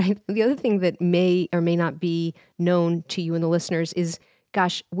this. But the other thing that may or may not be known to you and the listeners is,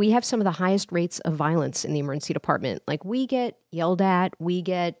 gosh, we have some of the highest rates of violence in the emergency department. Like we get yelled at, we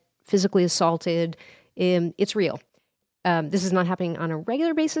get physically assaulted. It's real. This is not happening on a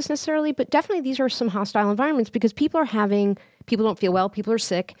regular basis necessarily, but definitely these are some hostile environments because people don't feel well, people are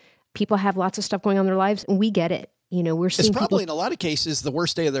sick, people have lots of stuff going on in their lives, and we get it. We're seeing it's probably in a lot of cases the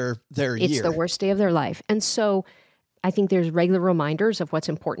worst day of their year. It's the worst day of their life. And so I think there's regular reminders of what's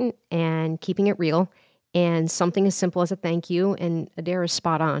important and keeping it real. And something as simple as a thank you, and Adaira is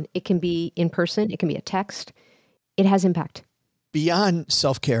spot on. It can be in person, it can be a text. It has impact. Beyond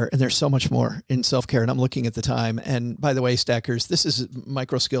self-care, and there's so much more in self-care, and I'm looking at the time. And by the way, Stackers, this is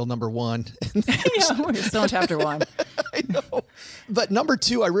Microskill number 1. We're still in chapter 1. I know. But number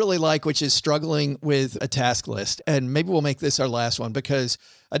 2, I really like, which is struggling with a task list. And maybe we'll make this our last one because,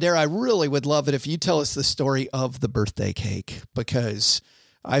 Adaira, I really would love it if you tell us the story of the birthday cake, because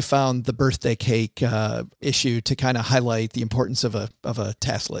I found the birthday cake issue to kind of highlight the importance of a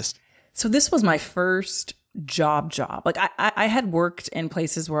task list. So this was my first job. Like I had worked in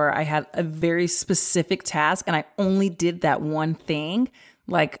places where I had a very specific task and I only did that one thing.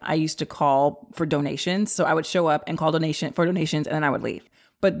 Like I used to call for donations. So I would show up and call for donations and then I would leave.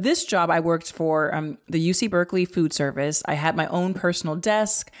 But this job, I worked for the UC Berkeley food service. I had my own personal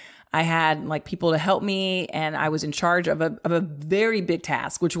desk. I had like people to help me, and I was in charge of a very big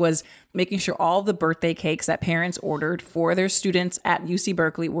task, which was making sure all the birthday cakes that parents ordered for their students at UC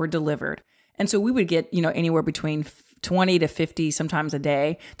Berkeley were delivered. And so we would get, anywhere between 20 to 50 sometimes a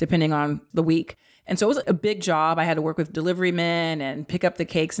day, depending on the week. And so it was a big job. I had to work with delivery men and pick up the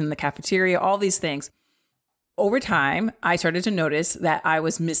cakes in the cafeteria, all these things. Over time, I started to notice that I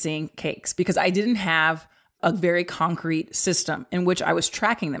was missing cakes because I didn't have a very concrete system in which I was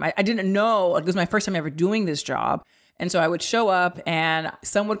tracking them. I didn't know, like, it was my first time ever doing this job. And so I would show up and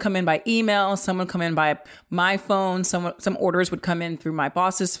some would come in by email, some would come in by my phone, some orders would come in through my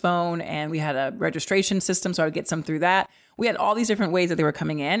boss's phone, and we had a registration system, so I would get some through that. We had all these different ways that they were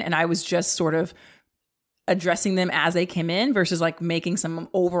coming in, and I was just sort of addressing them as they came in versus like making some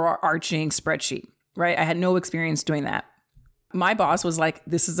overarching spreadsheet, right? I had no experience doing that. My boss was like,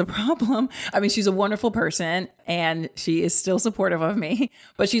 this is a problem. I mean, she's a wonderful person and she is still supportive of me,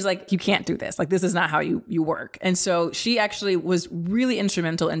 but she's like, you can't do this. Like, this is not how you work. And so she actually was really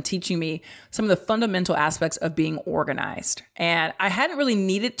instrumental in teaching me some of the fundamental aspects of being organized. And I hadn't really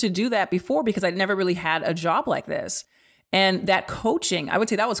needed to do that before because I'd never really had a job like this. And that coaching, I would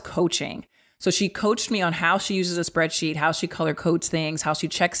say that was coaching. So she coached me on how she uses a spreadsheet, how she color codes things, how she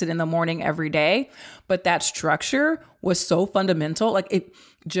checks it in the morning every day. But that structure was so fundamental. Like,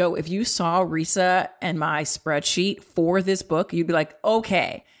 Joe, if you saw Resa and my spreadsheet for this book, you'd be like,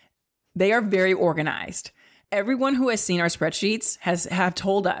 okay, they are very organized. Everyone who has seen our spreadsheets have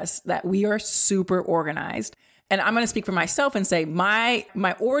told us that we are super organized. And I'm going to speak for myself and say my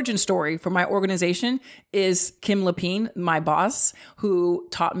origin story for my organization is Kim Lapine, my boss, who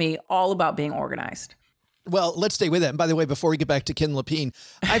taught me all about being organized. Well, let's stay with that. And by the way, before we get back to Kim Lapine,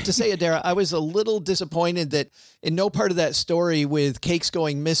 I have to say, Adaira, I was a little disappointed that in no part of that story with cakes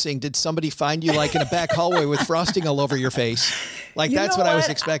going missing did somebody find you like in a back hallway with frosting all over your face. Like, that's what I was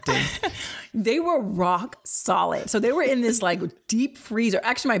expecting. They were rock solid. So they were in this like deep freezer.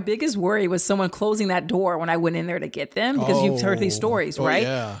 Actually, my biggest worry was someone closing that door when I went in there to get them, because you've heard these stories, right?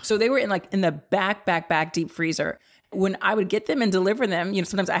 Yeah. So they were in the back deep freezer. When I would get them and deliver them,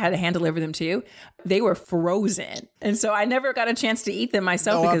 sometimes I had to hand deliver them to you. They were frozen. And so I never got a chance to eat them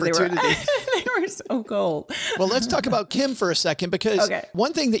myself because they were so cold. Well, let's talk about Kim for a second, because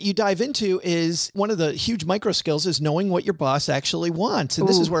one thing that you dive into is one of the huge micro skills is knowing what your boss actually wants. And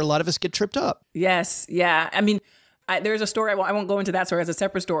this is where a lot of us get tripped up. Yes. Yeah. I mean, there's a story, I won't go into that story as a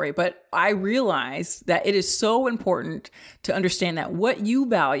separate story, but I realized that it is so important to understand that what you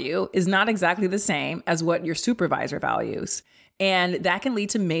value is not exactly the same as what your supervisor values. And that can lead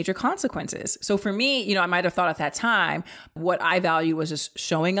to major consequences. So for me, I might have thought at that time, what I value was just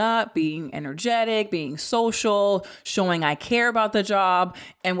showing up, being energetic, being social, showing I care about the job.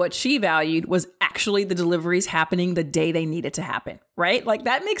 And what she valued was actually the deliveries happening the day they needed to happen, right? Like,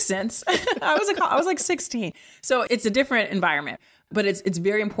 that makes sense. I was like 16. So it's a different environment. But it's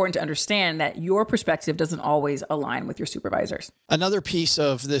very important to understand that your perspective doesn't always align with your supervisors. Another piece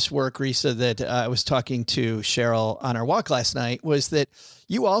of this work, Resa, that I was talking to Cheryl on our walk last night was that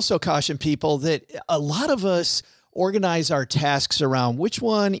you also caution people that a lot of us organize our tasks around which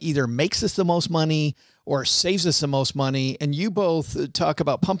one either makes us the most money or saves us the most money. And you both talk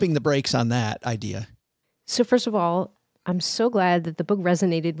about pumping the brakes on that idea. So first of all, I'm so glad that the book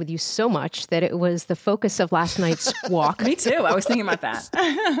resonated with you so much that it was the focus of last night's walk. Me too. I was thinking about that.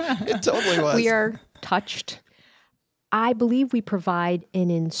 It totally was. We are touched. I believe we provide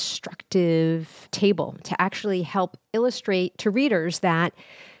an instructive table to actually help illustrate to readers that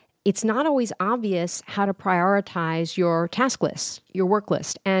it's not always obvious how to prioritize your task list, your work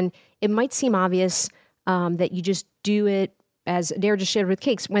list. And it might seem obvious that you just do it, as Adaira just shared with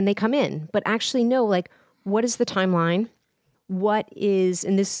cakes, when they come in. But actually know, what is the timeline? What is,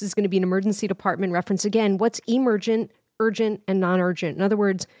 and this is going to be an emergency department reference again, what's emergent, urgent, and non-urgent? In other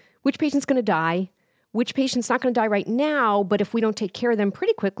words, which patient's going to die? Which patient's not going to die right now, but if we don't take care of them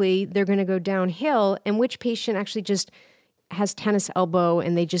pretty quickly, they're going to go downhill? And which patient actually just has tennis elbow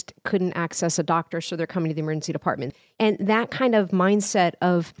and they just couldn't access a doctor, so they're coming to the emergency department? And that kind of mindset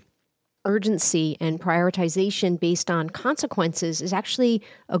of urgency and prioritization based on consequences is actually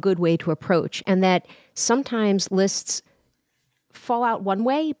a good way to approach. And that sometimes lists fall out one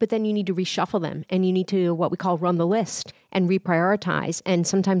way, but then you need to reshuffle them and you need to what we call run the list and reprioritize. And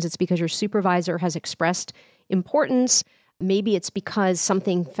sometimes it's because your supervisor has expressed importance. Maybe it's because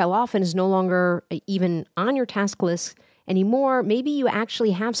something fell off and is no longer even on your task list anymore. Maybe you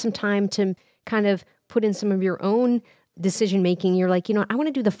actually have some time to kind of put in some of your own decision making. You're like, I want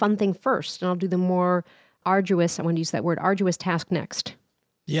to do the fun thing first and I'll do the more arduous, I want to use that word, arduous task next.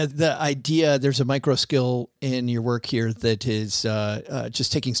 Yeah, the idea, there's a micro skill in your work here that is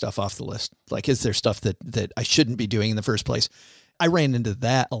just taking stuff off the list. Like, is there stuff that I shouldn't be doing in the first place? I ran into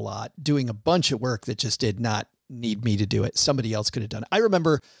that a lot, doing a bunch of work that just did not need me to do it. Somebody else could have done it. I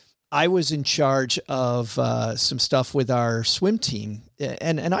remember I was in charge of some stuff with our swim team,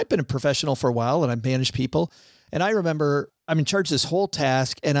 and I've been a professional for a while, and I've managed people. And I remember I'm in charge of this whole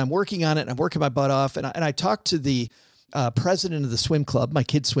task, and I'm working on it, and I'm working my butt off. And I talked to the president of the swim club, my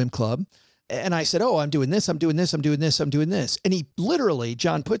kids' swim club. And I said, I'm doing this, I'm doing this, I'm doing this, I'm doing this. And he literally,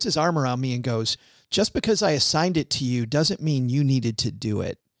 John, puts his arm around me and goes, just because I assigned it to you doesn't mean you needed to do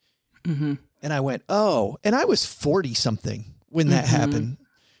it. Mm-hmm. And I went, and I was 40 something when that happened,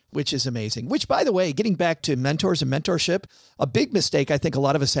 which is amazing. Which, by the way, getting back to mentors and mentorship, a big mistake I think a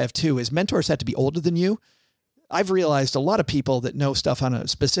lot of us have too is mentors have to be older than you. I've realized a lot of people that know stuff on a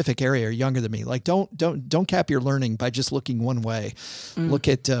specific area are younger than me. Like, don't cap your learning by just looking one way. Look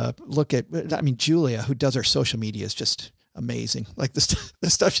at, Julia, who does our social media, is just amazing. Like the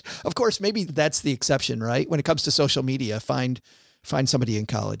stuff, of course, maybe that's the exception, right? When it comes to social media, find somebody in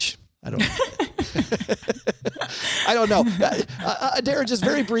college. I don't know. I don't know. Adaira, just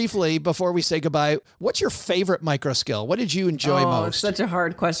very briefly before we say goodbye, what's your favorite micro skill? What did you enjoy most? It's such a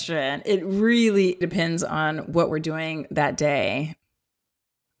hard question. It really depends on what we're doing that day.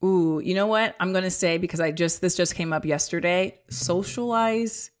 Ooh, you know what? I'm going to say, because this just came up yesterday,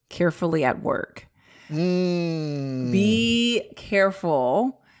 socialize carefully at work. Be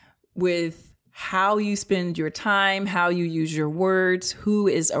careful with how you spend your time, how you use your words, who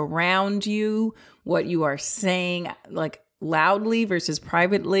is around you, what you are saying, like loudly versus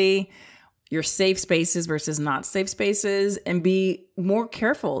privately, your safe spaces versus not safe spaces, and be more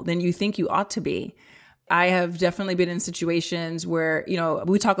careful than you think you ought to be. I have definitely been in situations where,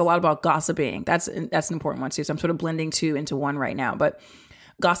 we talk a lot about gossiping. That's an important one too. So I'm sort of blending two into one right now, but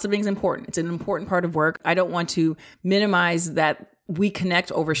gossiping is important. It's an important part of work. I don't want to minimize that we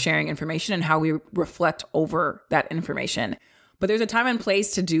connect over sharing information and how we reflect over that information. But there's a time and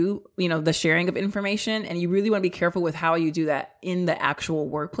place to do, the sharing of information. And you really want to be careful with how you do that in the actual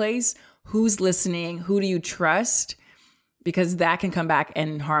workplace. Who's listening? Who do you trust? Because that can come back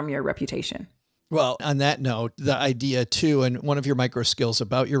and harm your reputation. Well, on that note, the idea too, and one of your micro skills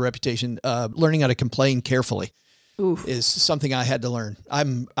about your reputation, learning how to complain carefully. Oof. Is something I had to learn.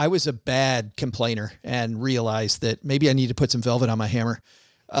 I was a bad complainer and realized that maybe I need to put some velvet on my hammer.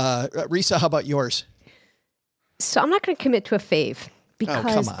 Resa, how about yours? So I'm not going to commit to a fave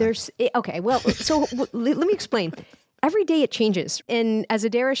because so let me explain. Every day it changes. And as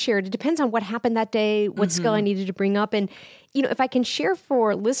Adaira shared, it depends on what happened that day, what skill I needed to bring up. And, if I can share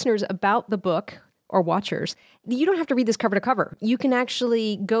for listeners about the book or watchers, you don't have to read this cover to cover. You can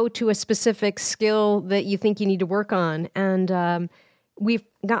actually go to a specific skill that you think you need to work on. And we've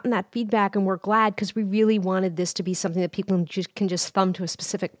gotten that feedback, and we're glad because we really wanted this to be something that people can just thumb to a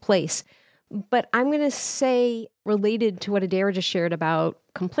specific place. But I'm going to say, related to what Adaira just shared about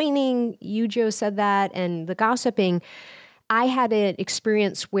complaining, you, Joe, said that, and the gossiping, I had an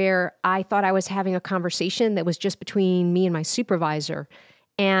experience where I thought I was having a conversation that was just between me and my supervisor.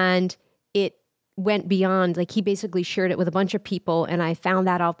 And it went beyond, like, he basically shared it with a bunch of people, and I found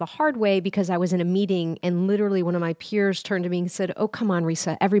that out the hard way because I was in a meeting, and literally one of my peers turned to me and said, "Oh, come on,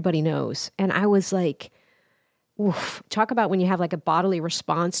 Resa, everybody knows." And I was like, oof, talk about when you have like a bodily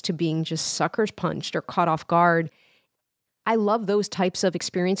response to being just suckers punched or caught off guard. I love those types of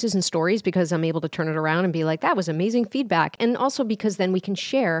experiences and stories because I'm able to turn it around and be like, that was amazing feedback. And also because then we can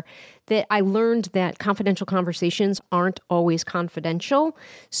share that I learned that confidential conversations aren't always confidential,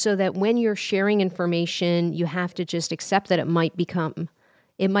 so that when you're sharing information, you have to just accept that it might become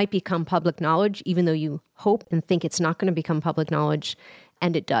public knowledge, even though you hope and think it's not going to become public knowledge,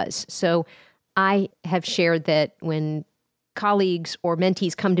 and it does. So I have shared that when colleagues or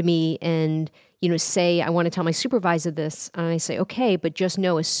mentees come to me and, say, I want to tell my supervisor this, and I say, okay, but just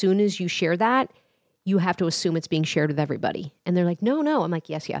know as soon as you share that, you have to assume it's being shared with everybody. And they're like, no. I'm like,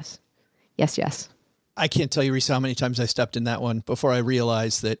 yes. I can't tell you, Resa, how many times I stepped in that one before I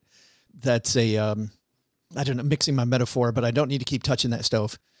realized that that's I don't know, mixing my metaphor, but I don't need to keep touching that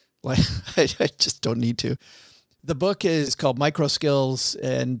stove. Like, I just don't need to. The book is called Microskills,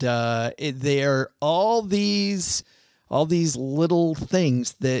 and they're all these all these little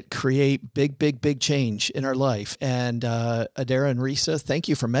things that create big, big, big change in our life. And Adaira and Resa, thank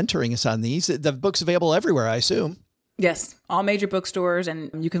you for mentoring us on these. The book's available everywhere, I assume. Yes, all major bookstores,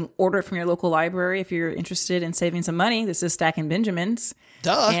 and you can order it from your local library if you're interested in saving some money. This is Stacking Benjamins.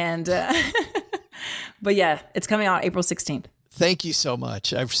 Duh. And, but yeah, it's coming out April 16th. Thank you so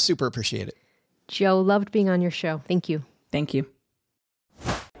much. I super appreciate it. Joe, loved being on your show. Thank you. Thank you.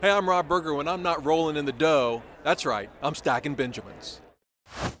 Hey, I'm Rob Berger. When I'm not rolling in the dough, that's right, I'm stacking Benjamins.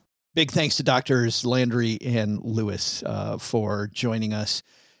 Big thanks to Doctors Landry and Lewis for joining us.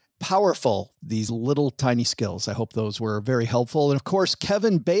 Powerful, these little tiny skills. I hope those were very helpful. And of course,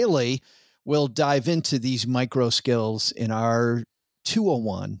 Kevin Bailey will dive into these micro skills in our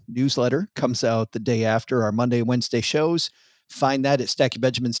 201 newsletter. Comes out the day after our Monday and Wednesday shows. Find that at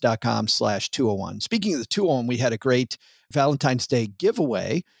stackingbenjamins.com/201. Speaking of the 201, we had a great Valentine's Day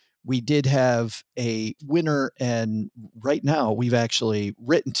giveaway. We did have a winner, and right now we've actually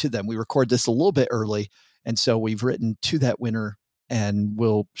written to them. We record this a little bit early, and so we've written to that winner, and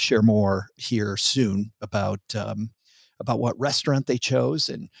we'll share more here soon about what restaurant they chose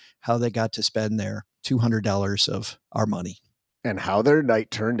and how they got to spend their $200 of our money. And how their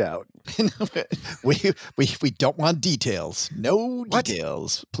night turned out. we don't want details. No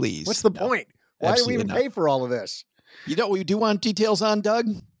details, please. What's the point? Why do we even pay for all of this? You know what we do want details on, Doug?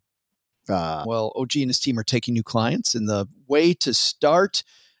 Well, OG and his team are taking new clients, and the way to start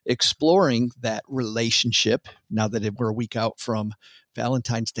exploring that relationship, now that we're a week out from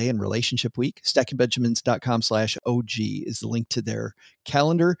Valentine's Day and Relationship Week, stackingbenjamins.com/OG is the link to their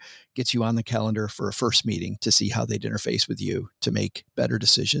calendar. Gets you on the calendar for a first meeting to see how they'd interface with you to make better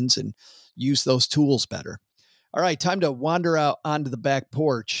decisions and use those tools better. All right, time to wander out onto the back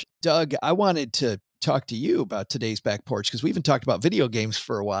porch. Doug, I wanted to talk to you about today's back porch because we haven't talked about video games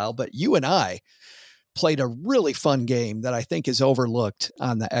for a while, but you and I played a really fun game that I think is overlooked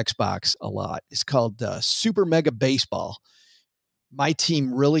on the Xbox a lot. It's called Super Mega Baseball. My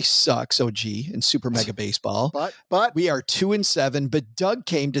team really sucks, OG, in Super Mega Baseball. But we are 2-7, but Doug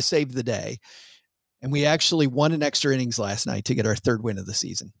came to save the day. And we actually won in extra innings last night to get our third win of the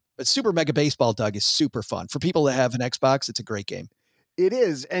season. But Super Mega Baseball, Doug, is super fun. For people that have an Xbox, it's a great game. It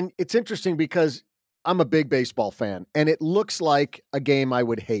is. And it's interesting because I'm a big baseball fan, and it looks like a game I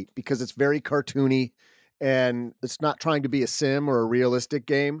would hate because it's very cartoony and it's not trying to be a sim or a realistic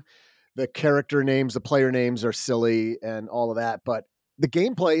game. The character names, the player names are silly and all of that, but the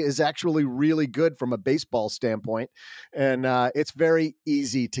gameplay is actually really good from a baseball standpoint, and it's very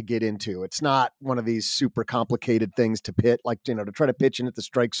easy to get into. It's not one of these super complicated things to pitch, like, to try to pitch in at the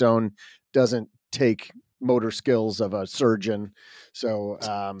strike zone doesn't take motor skills of a surgeon. So,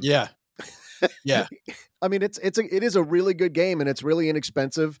 yeah. I mean, it is a really good game, and it's really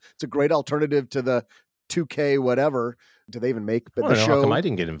inexpensive. It's a great alternative to the 2K whatever. Do they even make the show? How come I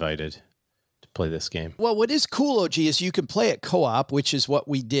didn't get invited to play this game? Well, what is cool, OG, is you can play it co-op, which is what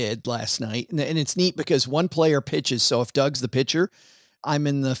we did last night. And it's neat because one player pitches. So if Doug's the pitcher, I'm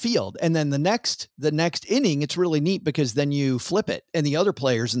in the field. And then the next inning, it's really neat because then you flip it and the other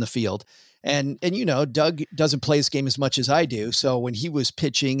player's in the field. And Doug doesn't play this game as much as I do. So when he was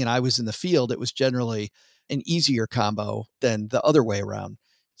pitching and I was in the field, it was generally an easier combo than the other way around.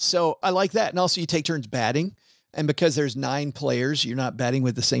 So I like that. And also you take turns batting. And because there's 9 players, you're not batting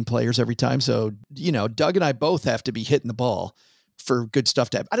with the same players every time. So, Doug and I both have to be hitting the ball for good stuff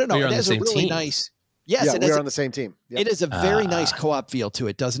to have. I don't know. It has a really nice. Yes, we're on the same team. Yep. It is a very nice co-op feel to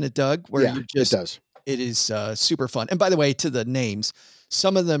it, doesn't it, Doug? Where it does. It is super fun. And by the way, to the names,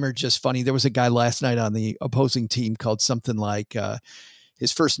 some of them are just funny. There was a guy last night on the opposing team called something like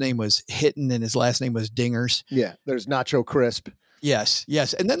his first name was Hitton and his last name was Dingers. Yeah, there's Nacho Crisp. Yes.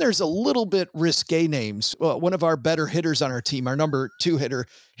 And then there's a little bit risque names. Well, one of our better hitters on our team, our number 2 hitter,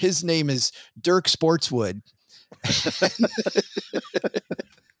 his name is Dirk Sportswood.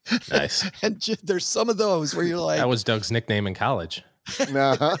 Nice. And there's some of those where you're like... That was Doug's nickname in college.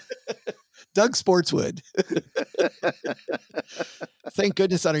 Uh-huh. Doug Sportswood. Thank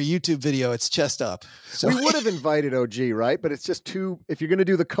goodness on our YouTube video, it's chest up. So we would have invited OG, right? But it's just if you're going to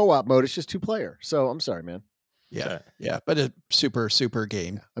do the co-op mode, it's just 2 player. So I'm sorry, man. Yeah. But a super, super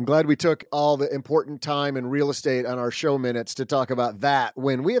game. I'm glad we took all the important time and real estate on our show minutes to talk about that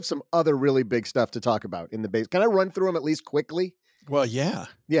when we have some other really big stuff to talk about in the base. Can I run through them at least quickly? Well, yeah.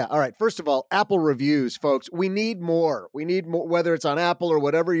 Yeah. All right. First of all, Apple reviews, folks. We need more. We need more, whether it's on Apple or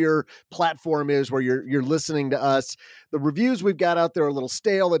whatever your platform is where you're listening to us. The reviews we've got out there are a little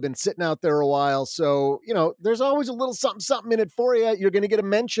stale. They've been sitting out there a while. So, there's always a little something in it for you. You're going to get a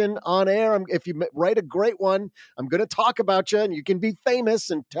mention on air. If you write a great one, I'm going to talk about you and you can be famous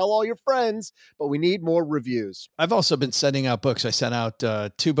and tell all your friends, but we need more reviews. I've also been sending out books. I sent out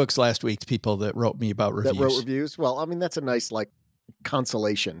 2 books last week to people that wrote me about reviews. That wrote reviews? Well, I mean, that's a nice,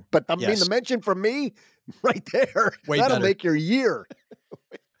 consolation. But I mean, the mention from me right there, that'll make your year.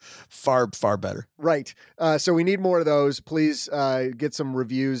 Far better. Right. So we need more of those. Please get some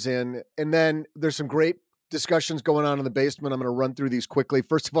reviews in. And then there's some great discussions going on in the basement. I'm going to run through these quickly.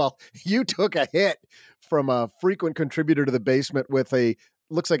 First of all, you took a hit from a frequent contributor to the basement with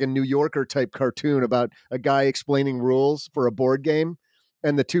looks like a New Yorker type cartoon about a guy explaining rules for a board game.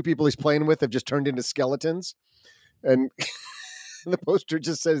 And the 2 people he's playing with have just turned into skeletons. And the poster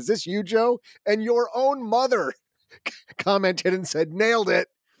just says, "Is this you, Joe?" And your own mother commented and said, "Nailed it."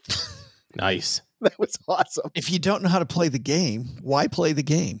 Nice. That was awesome. If you don't know how to play the game, why play the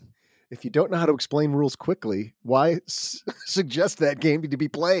game? If you don't know how to explain rules quickly, why suggest that game to be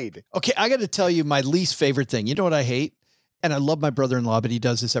played? Okay, I got to tell you my least favorite thing. You know what I hate? And I love my brother-in-law, but he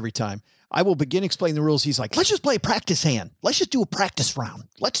does this every time. I will begin explaining the rules. He's like, "Let's just play a practice hand. Let's just do a practice round.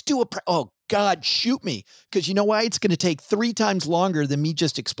 Let's do oh, God, shoot me." Because you know why? It's going to take 3 times longer than me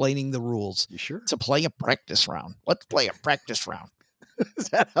just explaining the rules. You sure? To play a practice round. Let's play a practice round. Is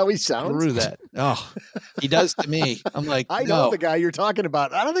that how he sounds? Screw that. Oh, he does to me. I'm like, I know the guy you're talking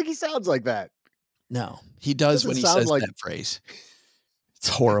about. I don't think he sounds like that. No, he does when he says that phrase. It's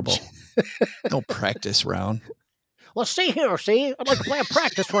horrible. No practice round. Let's see here. See, I'd like to play a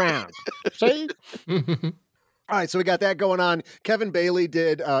practice round. See? All right, so we got that going on. Kevin Bailey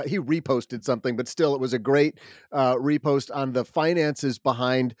did, he reposted something, but still it was a great repost on the finances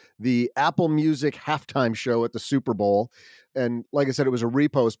behind the Apple Music halftime show at the Super Bowl. And like I said, it was a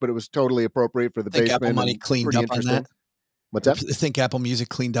repost, but it was totally appropriate for the basement. Apple Money cleaned up on that? What's that? I think Apple Music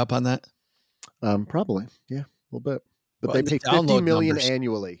cleaned up on that? Probably, yeah, a little bit. But they pay $50 million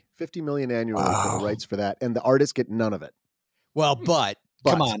annually. $50 million annually for the rights for that. And the artists get none of it. Well, but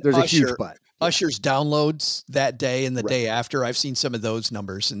come on. There's a huge but. Usher's downloads that day and the day after. I've seen some of those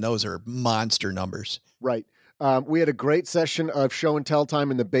numbers, and those are monster numbers. Right. We had a great session of show and tell time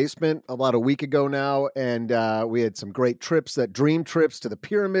in the basement about a week ago now. And we had some great dream trips to the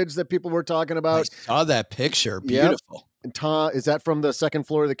pyramids that people were talking about. I saw that picture. Beautiful. Yep. And Tom, is that from the second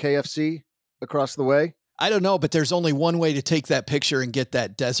floor of the KFC across the way? I don't know, but there's only one way to take that picture and get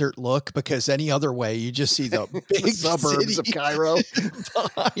that desert look, because any other way, you just see the big suburbs of Cairo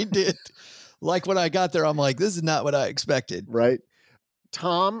behind it. Like when I got there, I'm like, this is not what I expected. Right.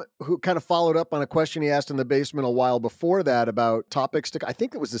 Tom, who kind of followed up on a question he asked in the basement a while before that about topics I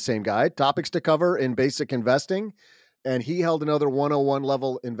think it was the same guy, topics to cover in basic investing. And he held another 101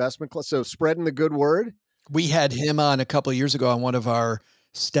 level investment class. So spreading the good word. We had him on a couple of years ago on one of our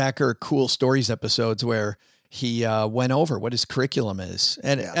Stacker Cool Stories episodes where he went over what his curriculum is.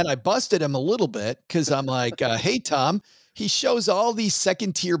 And I busted him a little bit because I'm like, hey, Tom, he shows all these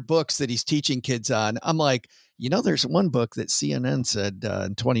second tier books that he's teaching kids on. I'm like, there's one book that CNN said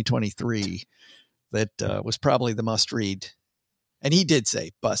in 2023 that was probably the must read. And he did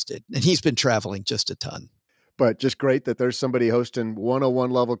say busted. And he's been traveling just a ton. But just great that there's somebody hosting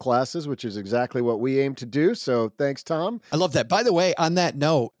 101 level classes, which is exactly what we aim to do. So thanks, Tom. I love that. By the way, on that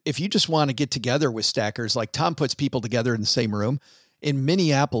note, if you just want to get together with stackers, like Tom puts people together in the same room, in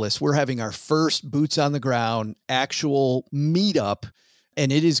Minneapolis, we're having our first boots on the ground actual meetup.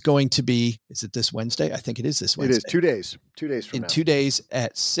 And it is going to be, is it this Wednesday? I think it is this Wednesday. It is 2 days. 2 days from now. In 2 days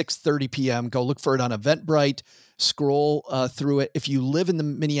at 6:30 p.m. Go look for it on Eventbrite. Scroll through it. If you live in the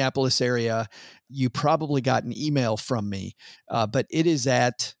Minneapolis area, you probably got an email from me. But it is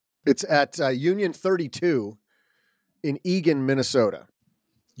at... It's at Union 32 in Eagan, Minnesota.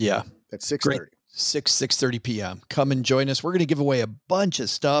 Yeah. At 6:30. 6:30 p.m. Come and join us. We're going to give away a bunch of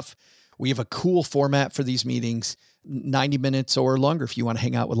stuff. We have a cool format for these meetings. 90 minutes or longer if you want to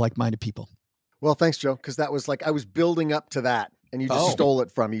hang out with like-minded people. Well, thanks, Joe, because that was like I was building up to that, and you just stole it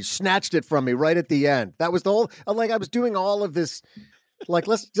from me. You snatched it from me right at the end. That was the whole, I was doing all of this, like,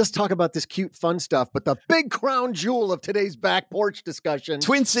 let's just talk about this cute, fun stuff. But the big crown jewel of today's back porch discussion,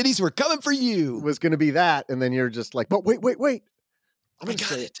 Twin Cities, we're coming for you, was going to be that. And then you're just like, but wait. I'm going to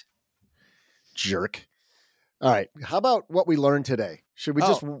say it. Jerk. All right. How about what we learned today? Should we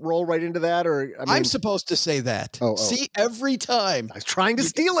just roll right into that? Or I'm supposed to say that. See, every time. I was trying to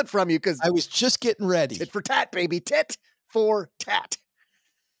steal it from you because I was just getting ready. Tit for tat, baby. Tit for tat.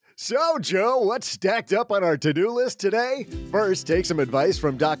 So, Joe, what's stacked up on our to-do list today? First, take some advice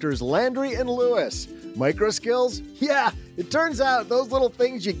from Doctors Landry and Lewis. Microskills? Yeah, it turns out those little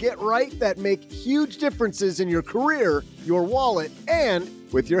things you get right that make huge differences in your career, your wallet, and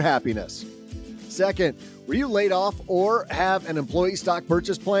with your happiness. Second, were you laid off or have an employee stock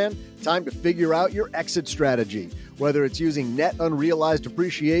purchase plan? Time to figure out your exit strategy. Whether it's using net unrealized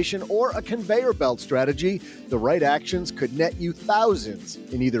appreciation or a conveyor belt strategy, the right actions could net you thousands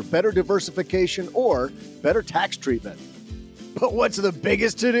in either better diversification or better tax treatment. But what's the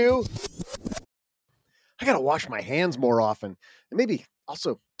biggest to-do? I gotta wash my hands more often. And maybe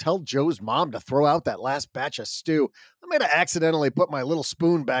also tell Joe's mom to throw out that last batch of stew. I might have accidentally put my little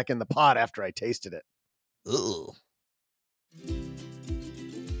spoon back in the pot after I tasted it. Ugh.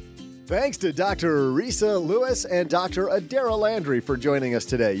 Thanks to Dr. Resa Lewis and Dr. Adaira Landry for joining us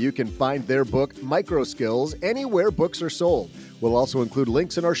today. You can find their book, Microskills, anywhere books are sold. We'll also include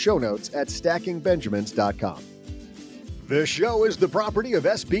links in our show notes at stackingbenjamins.com. This show is the property of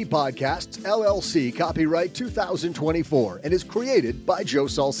SB Podcasts, LLC, copyright 2024, and is created by Joe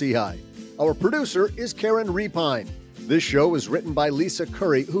Saul-Sehy. Our producer is Karen Repine. This show is written by Lisa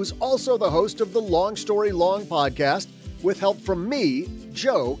Curry, who's also the host of the Long Story Long podcast, with help from me,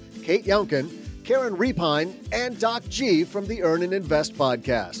 Joe, Kate Younkin, Karen Repine, and Doc G from the Earn and Invest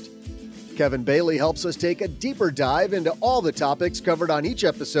podcast. Kevin Bailey helps us take a deeper dive into all the topics covered on each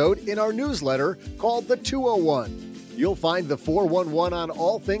episode in our newsletter called The 201. You'll find the 411 on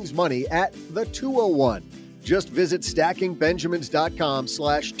all things money at the 201. Just visit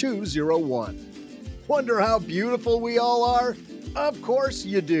stackingbenjamins.com/201. Wonder how beautiful we all are? Of course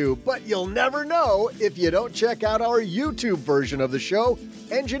you do, but you'll never know if you don't check out our YouTube version of the show,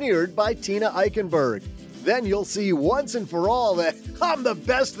 engineered by Tina Eichenberg. Then you'll see once and for all that I'm the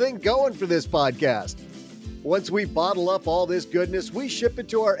best thing going for this podcast. Once we bottle up all this goodness, we ship it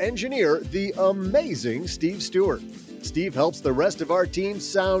to our engineer, the amazing Steve Stewart. Steve helps the rest of our team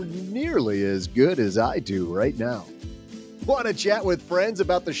sound nearly as good as I do right now. Want to chat with friends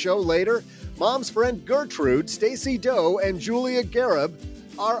about the show later? Mom's friend Gertrude, Stacy Doe, and Julia Garib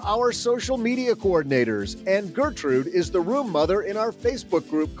are our social media coordinators, and Gertrude is the room mother in our Facebook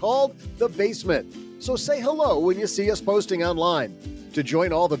group called The Basement. So say hello when you see us posting online. To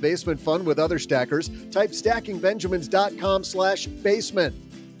join all the basement fun with other stackers, type stackingbenjamins.com/basement.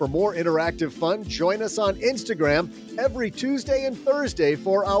 For more interactive fun, join us on Instagram every Tuesday and Thursday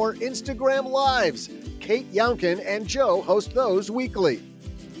for our Instagram Lives. Kate Younkin and Joe host those weekly.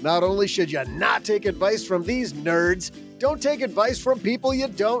 Not only should you not take advice from these nerds, don't take advice from people you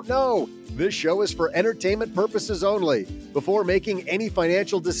don't know. This show is for entertainment purposes only. Before making any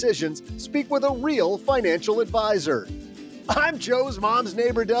financial decisions, speak with a real financial advisor. I'm Joe's mom's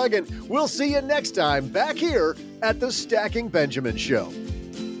neighbor, Doug, and we'll see you next time back here at the Stacking Benjamin Show.